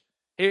match.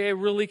 It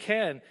really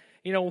can.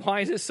 Why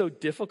is it so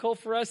difficult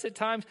for us at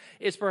times?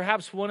 It's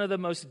perhaps one of the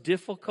most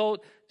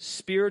difficult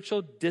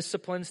spiritual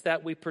disciplines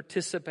that we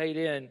participate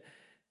in.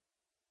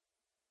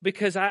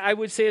 Because I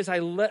would say as I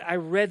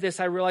read this,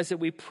 I realized that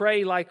we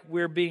pray like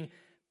we're being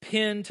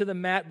pinned to the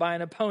mat by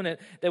an opponent,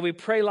 that we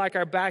pray like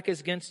our back is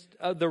against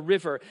the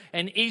river.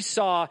 And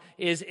Esau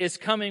is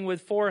coming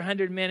with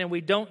 400 men and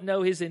we don't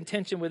know his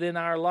intention within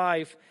our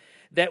life.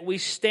 That we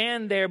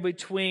stand there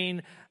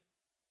between,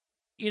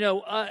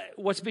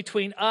 what's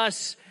between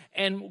us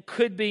and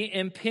could be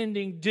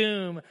impending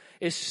doom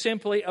is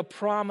simply a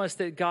promise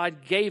that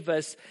God gave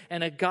us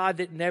and a God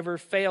that never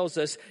fails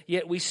us.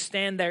 Yet we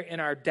stand there in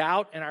our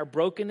doubt and our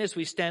brokenness.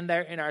 We stand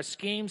there in our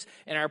schemes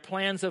and our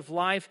plans of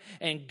life,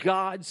 and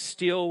God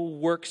still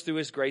works through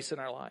His grace in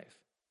our life.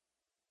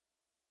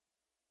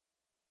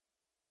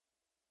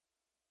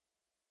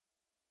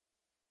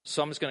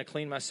 So I'm just going to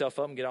clean myself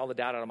up and get all the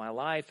doubt out of my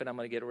life, and I'm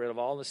going to get rid of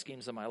all the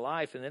schemes of my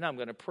life, and then I'm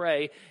going to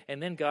pray,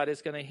 and then God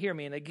is going to hear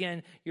me. And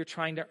again, you're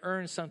trying to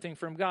earn something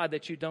from God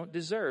that you don't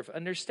deserve.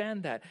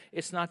 Understand that.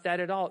 It's not that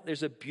at all.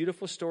 There's a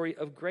beautiful story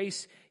of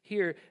grace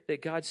here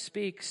that God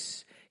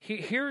speaks.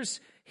 Here's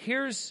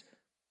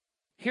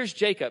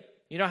Jacob.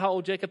 You know how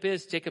old Jacob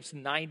is? Jacob's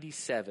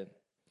 97.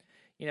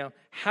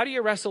 How do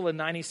you wrestle a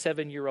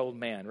 97-year-old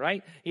man,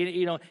 right?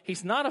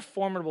 He's not a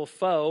formidable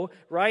foe,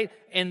 right?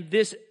 And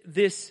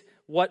this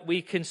what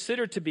we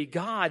consider to be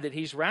God that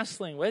he's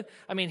wrestling with.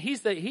 I mean,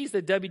 he's the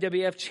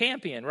WWF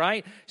champion,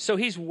 right? So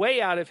he's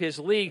way out of his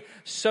league.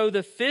 So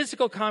the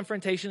physical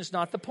confrontation is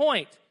not the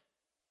point.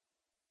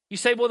 You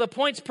say, well, the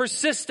point's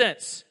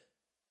persistence.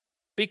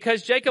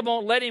 Because Jacob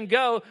won't let him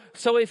go.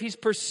 So if he's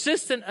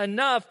persistent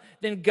enough,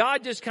 then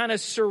God just kind of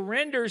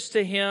surrenders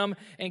to him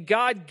and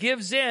God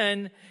gives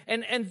in.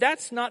 And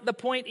that's not the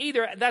point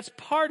either. That's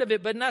part of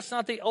it, but that's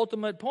not the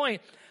ultimate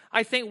point.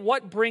 I think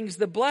what brings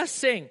the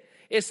blessing,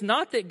 it's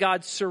not that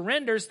God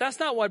surrenders. That's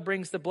not what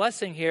brings the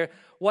blessing here.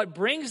 What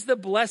brings the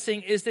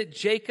blessing is that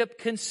Jacob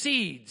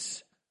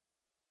concedes.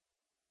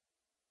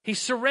 He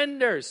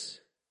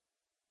surrenders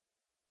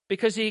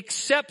because he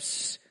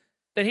accepts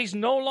that he's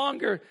no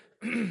longer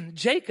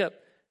Jacob,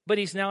 but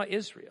he's now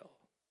Israel.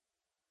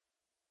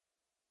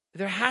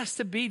 There has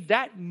to be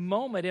that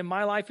moment in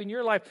my life, in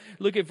your life.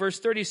 Look at verse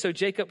 30. So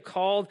Jacob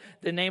called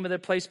the name of the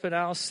place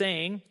Peniel,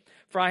 saying,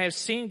 for I have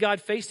seen God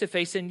face to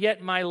face, and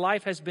yet my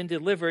life has been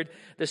delivered.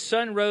 The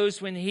sun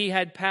rose when he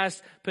had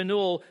passed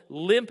Penuel,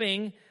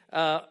 limping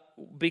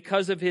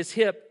because of his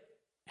hip,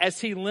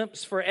 as he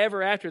limps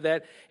forever after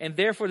that. And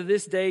therefore to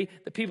this day,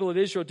 the people of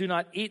Israel do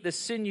not eat the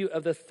sinew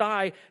of the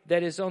thigh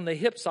that is on the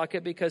hip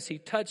socket, because he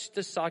touched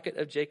the socket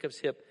of Jacob's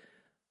hip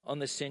on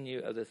the sinew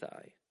of the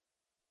thigh.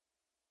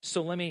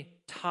 So let me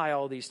tie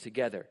all these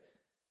together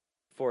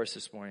for us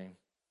this morning.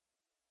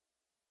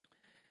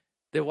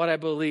 That what I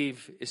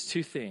believe is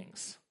two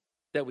things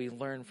that we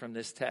learn from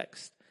this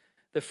text.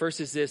 The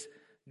first is this: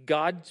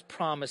 God's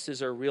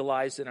promises are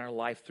realized in our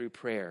life through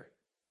prayer.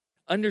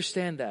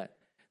 Understand that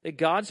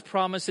God's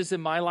promises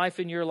in my life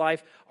and your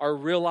life are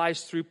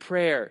realized through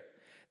prayer.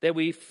 That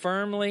we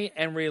firmly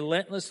and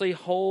relentlessly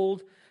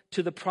hold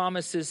to the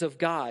promises of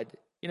God.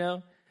 You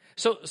know?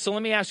 So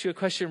let me ask you a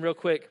question real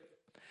quick.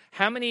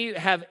 How many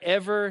have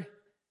ever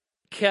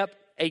kept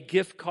a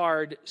gift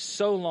card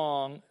so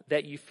long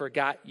that you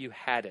forgot you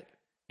had it?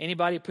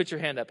 Anybody? Put your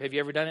hand up. Have you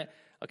ever done it?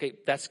 Okay,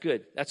 that's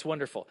good. That's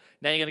wonderful.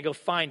 Now you're going to go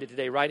find it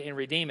today, right, and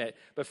redeem it.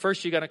 But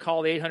first you're going to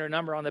call the 800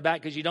 number on the back,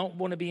 because you don't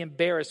want to be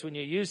embarrassed when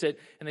you use it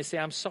and they say,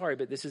 I'm sorry,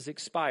 but this is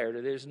expired,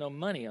 or there's no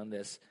money on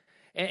this.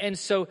 And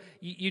so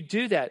you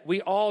do that.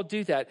 We all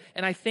do that.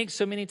 And I think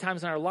so many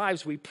times in our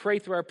lives, we pray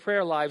through our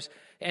prayer lives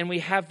and we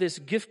have this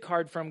gift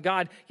card from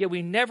God, yet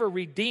we never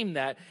redeem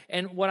that.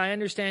 And what I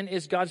understand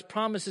is God's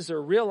promises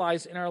are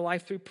realized in our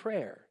life through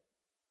prayer.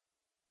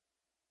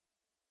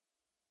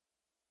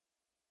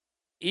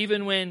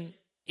 Even when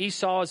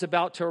Esau is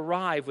about to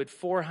arrive with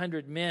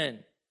 400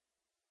 men,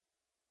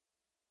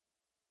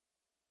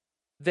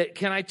 that,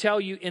 can I tell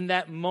you, in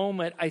that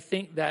moment, I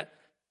think that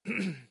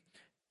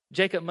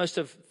Jacob must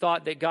have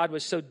thought that God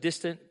was so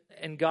distant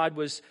and God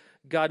was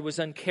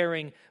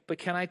uncaring. But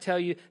can I tell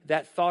you,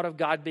 that thought of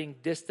God being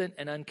distant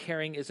and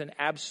uncaring is an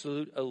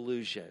absolute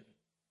illusion.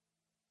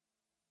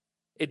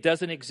 It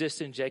doesn't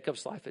exist in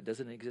Jacob's life. It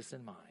doesn't exist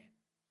in mine.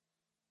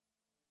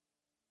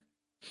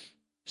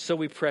 So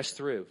we press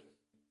through.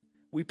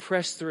 We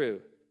press through.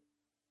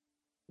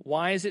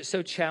 Why is it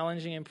so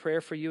challenging in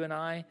prayer for you and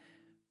I?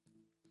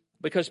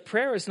 Because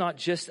prayer is not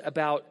just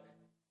about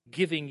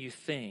giving you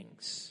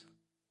things.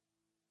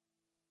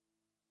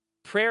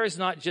 Prayer is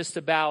not just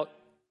about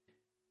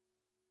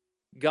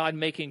God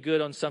making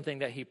good on something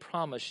that He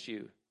promised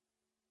you.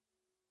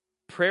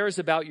 Prayer is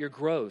about your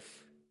growth.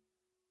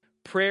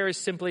 Prayer is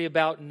simply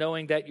about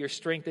knowing that your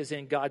strength is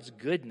in God's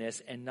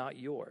goodness and not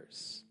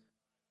yours.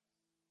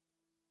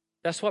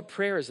 That's what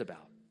prayer is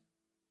about.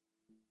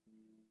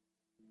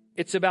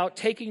 It's about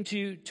taking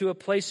you to a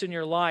place in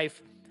your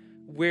life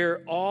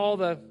where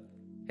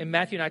and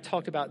Matthew and I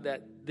talked about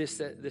that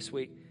this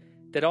week,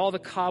 that all the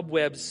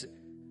cobwebs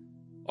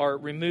are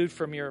removed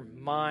from your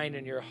mind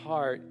and your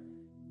heart,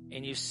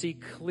 and you see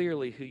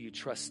clearly who you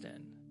trust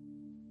in.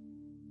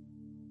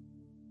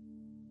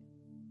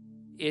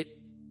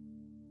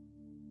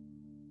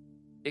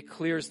 It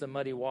clears the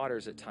muddy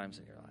waters at times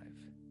in your life.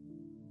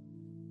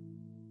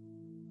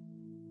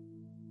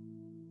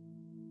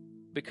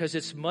 Because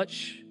it's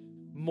much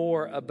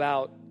more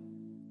about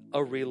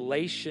a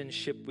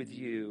relationship with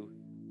you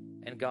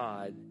and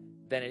God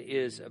than it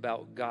is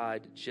about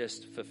God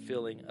just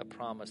fulfilling a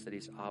promise that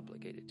He's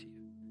obligated to you.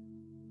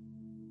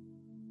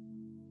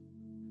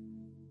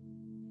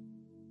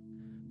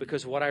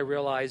 Because what I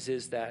realize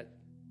is that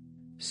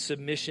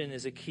submission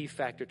is a key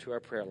factor to our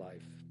prayer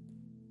life.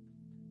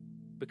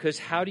 Because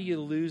how do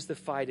you lose the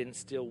fight and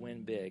still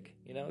win big?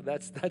 You know,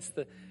 that's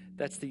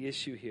the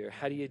issue here.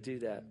 How do you do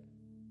that?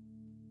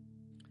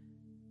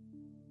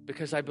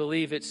 Because I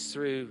believe it's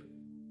through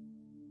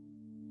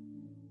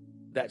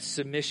that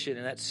submission,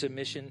 and that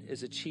submission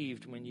is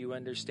achieved when you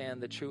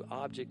understand the true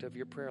object of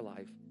your prayer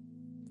life.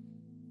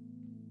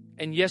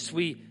 And yes,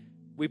 we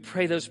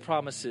pray those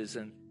promises,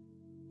 and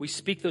we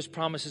speak those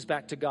promises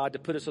back to God to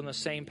put us on the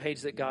same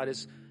page that God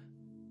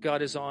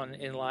is on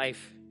in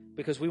life,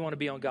 because we want to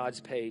be on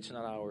God's page,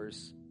 not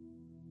ours.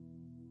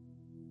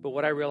 But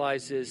what I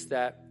realize is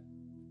that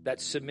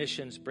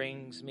submission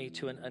brings me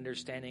to an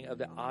understanding of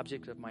the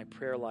object of my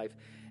prayer life.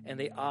 And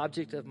the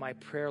object of my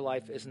prayer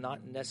life is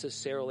not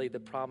necessarily the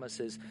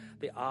promises.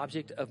 The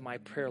object of my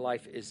prayer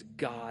life is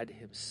God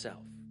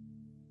Himself.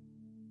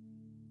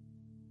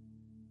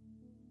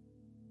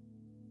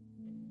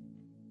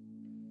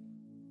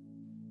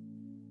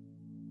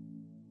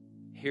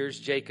 Here's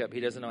Jacob.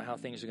 He doesn't know how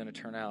things are going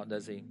to turn out,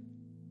 does he?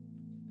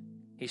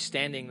 He's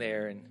standing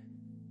there, and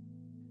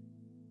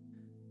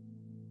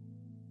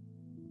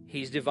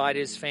he's divided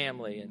his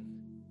family.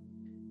 And,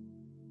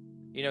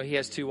 you know, he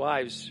has two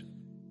wives.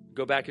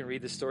 Go back and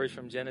read the stories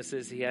from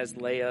Genesis. He has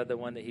Leah, the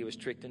one that he was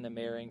tricked into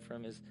marrying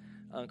from his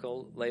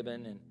uncle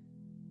Laban. And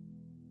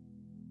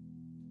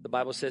the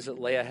Bible says that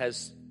Leah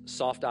has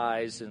soft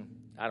eyes, and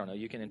I don't know,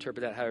 you can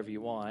interpret that however you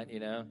want,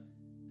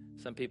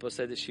 Some people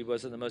said that she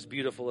wasn't the most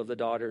beautiful of the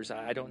daughters.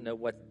 I don't know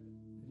what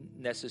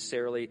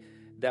necessarily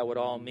that would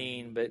all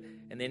mean,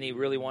 and then he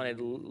really wanted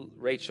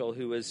Rachel,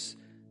 who was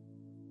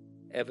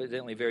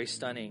evidently very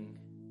stunning.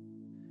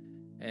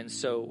 And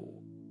so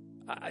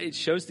it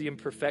shows the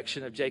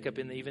imperfection of Jacob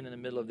even in the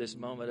middle of this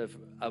moment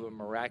of a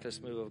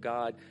miraculous move of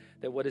God,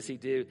 that what does he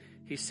do?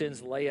 He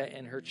sends Leah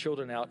and her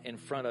children out in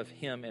front of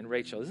him and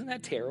Rachel. Isn't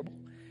that terrible?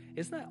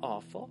 Isn't that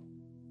awful?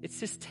 It's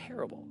just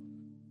terrible.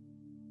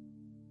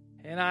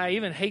 And I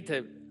even hate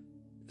to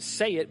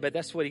say it, but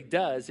that's what he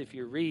does. If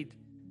you read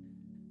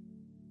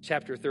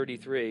chapter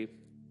 33,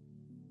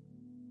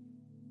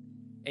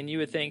 and you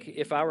would think,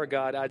 if I were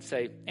God, I'd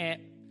say,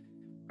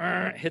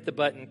 hit the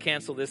button,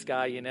 cancel this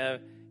guy,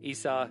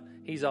 Esau,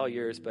 he's all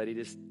yours,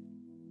 buddy.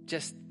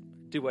 Just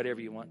do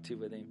whatever you want to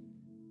with him.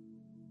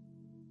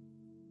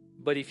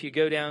 But if you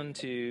go down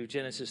to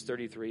Genesis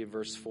 33 and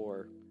verse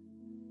 4,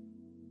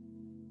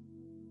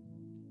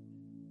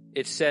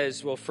 it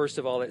says, well, first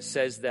of all, it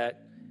says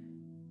that,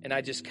 and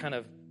I just kind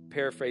of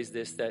paraphrase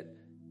this, that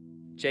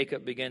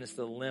Jacob begins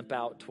to limp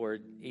out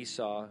toward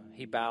Esau.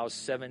 He bows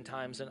 7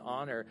 times in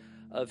honor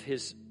of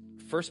his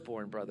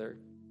firstborn brother.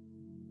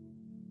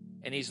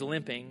 And he's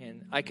limping.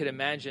 And I could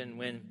imagine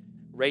when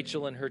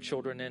Rachel and her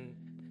children and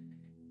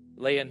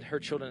Leah and her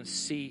children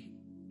see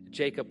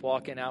Jacob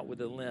walking out with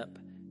a limp,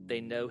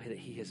 they know that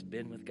he has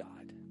been with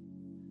God.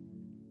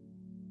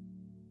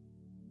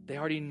 They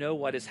already know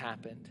what has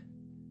happened.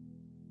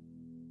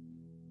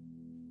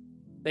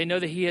 They know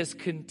that he has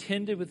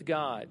contended with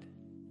God.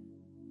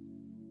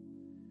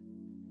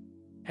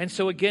 And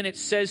so again, it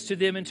says to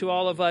them and to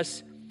all of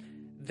us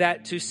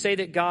that to say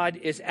that God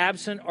is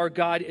absent or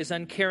God is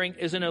uncaring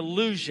is an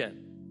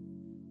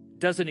illusion.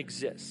 Doesn't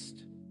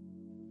exist.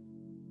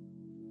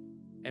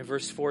 And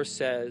verse 4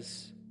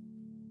 says,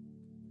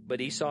 but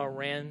Esau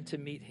ran to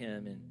meet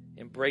him and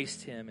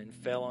embraced him and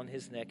fell on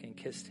his neck and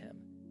kissed him,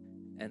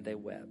 and they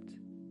wept.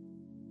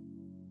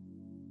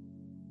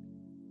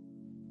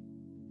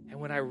 And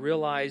when I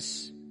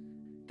realized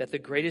that the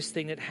greatest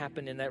thing that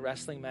happened in that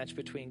wrestling match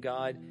between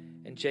God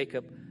and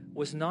Jacob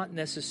was not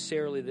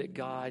necessarily that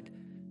God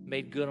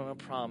made good on a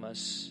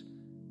promise,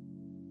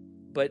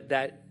 but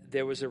that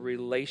there was a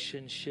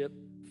relationship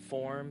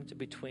formed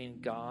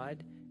between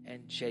God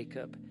and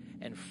Jacob.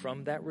 And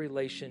from that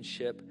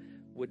relationship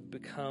would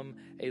become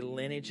a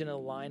lineage and a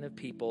line of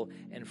people.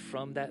 And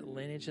from that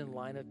lineage and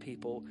line of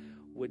people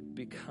would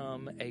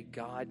become a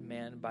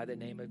God-man by the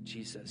name of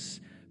Jesus,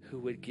 who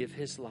would give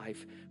his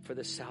life for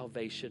the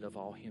salvation of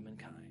all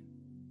humankind.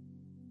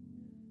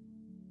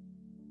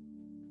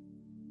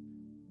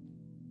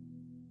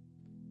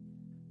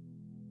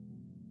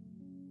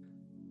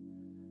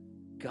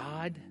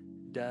 God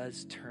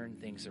does turn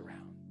things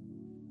around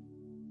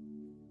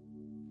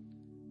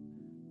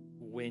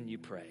when you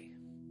pray.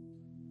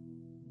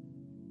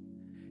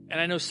 And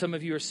I know some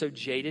of you are so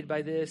jaded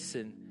by this,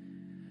 and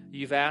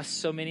you've asked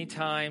so many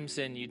times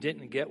and you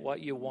didn't get what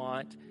you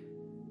want.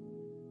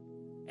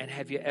 And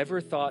have you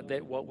ever thought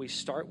that what we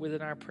start with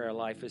in our prayer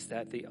life is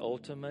that the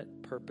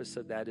ultimate purpose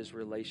of that is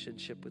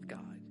relationship with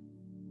God?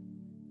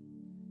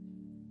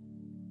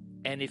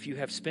 And if you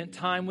have spent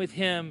time with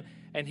him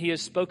and he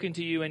has spoken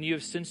to you and you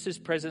have sensed his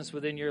presence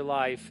within your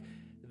life,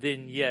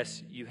 then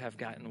yes, you have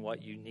gotten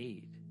what you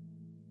need.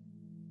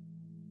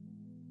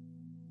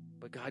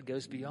 But God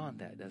goes beyond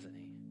that, doesn't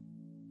he?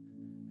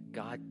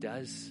 God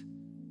does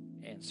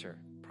answer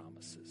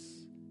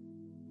promises.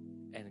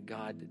 And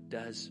God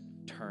does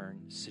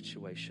turn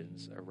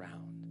situations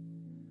around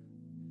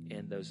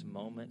in those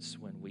moments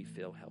when we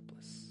feel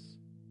helpless.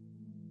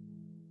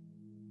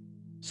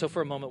 So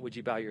for a moment, would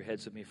you bow your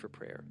heads with me for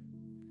prayer?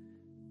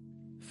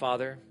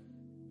 Father,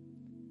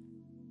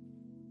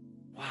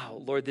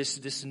 wow, Lord,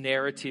 this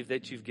narrative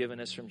that you've given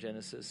us from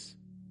Genesis,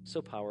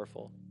 so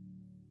powerful.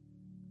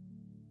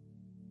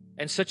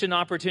 And such an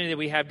opportunity that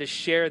we have to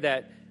share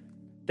that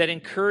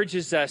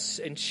encourages us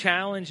and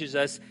challenges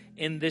us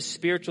in this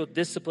spiritual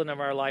discipline of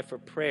our life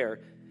of prayer.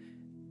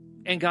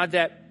 And God,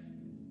 that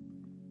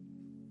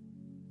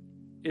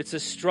it's a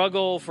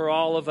struggle for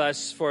all of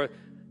us for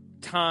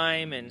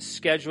time and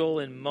schedule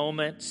and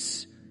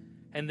moments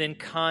and then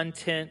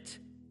content.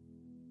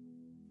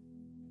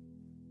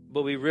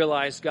 But we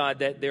realize, God,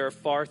 that there are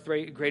far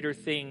greater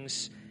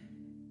things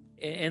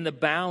in the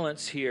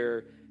balance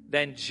here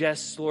than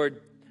just,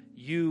 Lord,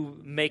 you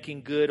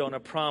making good on a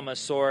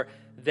promise, or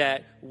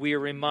that we're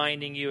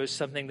reminding you of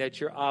something that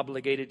you're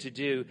obligated to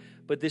do.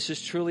 But this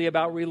is truly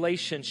about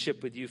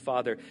relationship with you,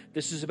 Father.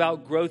 This is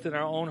about growth in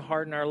our own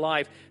heart and our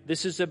life.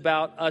 This is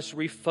about us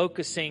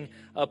refocusing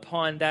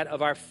upon that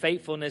of our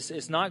faithfulness.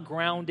 It's not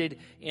grounded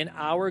in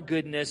our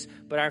goodness,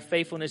 but our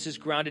faithfulness is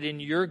grounded in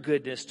your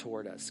goodness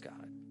toward us,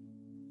 God.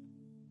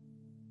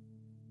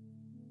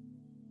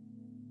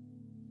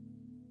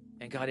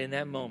 And God, in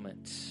that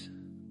moment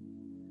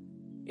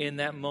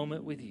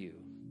with you,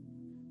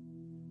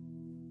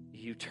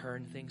 you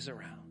turn things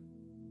around,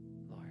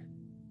 Lord.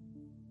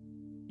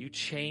 You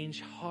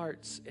change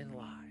hearts and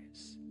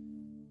lives.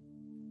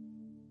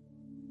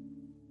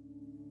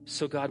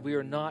 So God, we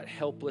are not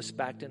helpless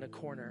backed in a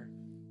corner.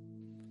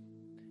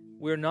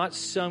 We're not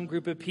some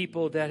group of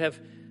people that have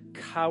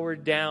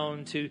cowered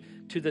down to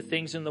the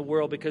things in the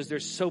world because they're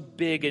so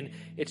big and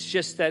it's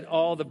just that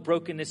all the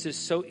brokenness is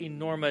so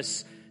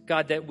enormous,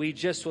 God, that we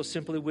just will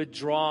simply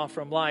withdraw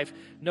from life.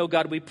 No,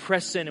 God, we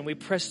press in and we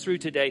press through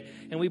today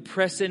and we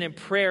press in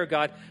prayer,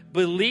 God,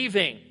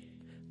 believing,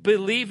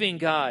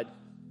 God,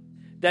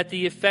 that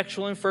the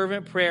effectual and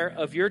fervent prayer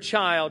of your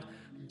child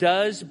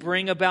does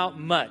bring about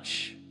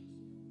much.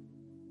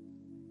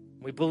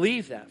 We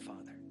believe that,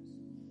 Father,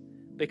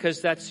 because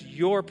that's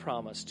your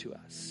promise to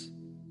us.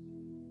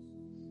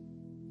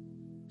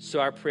 So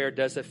our prayer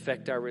does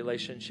affect our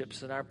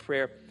relationships, and our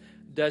prayer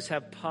does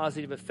have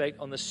positive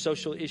effect on the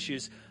social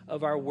issues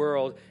of our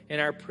world,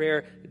 and our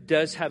prayer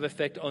does have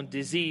effect on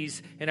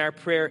disease, and our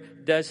prayer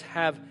does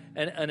have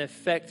an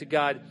effect,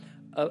 God,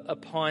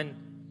 upon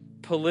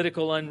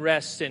political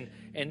unrest and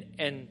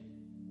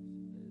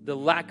the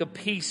lack of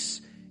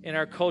peace in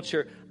our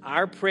culture.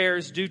 Our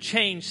prayers do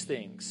change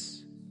things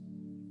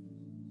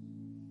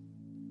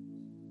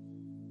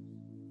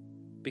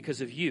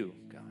because of you,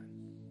 God.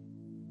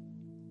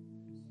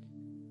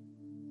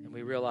 And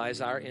we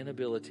realize our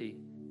inability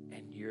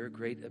and your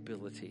great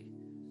ability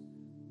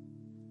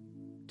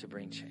to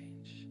bring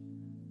change.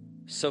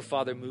 So,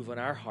 Father, move on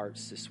our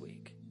hearts this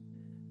week.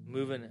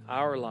 Move in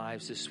our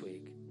lives this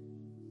week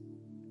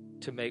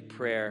to make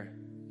prayer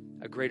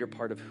a greater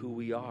part of who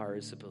we are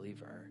as a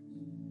believer.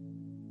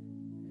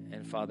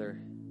 And,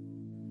 Father,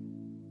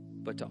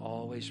 but to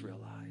always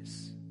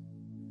realize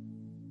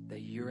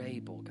that you're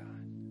able, God,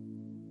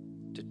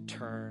 to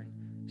turn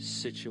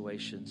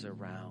situations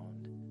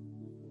around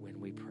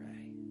when we pray.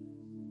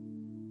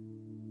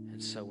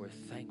 And so we're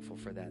thankful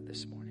for that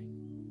this morning.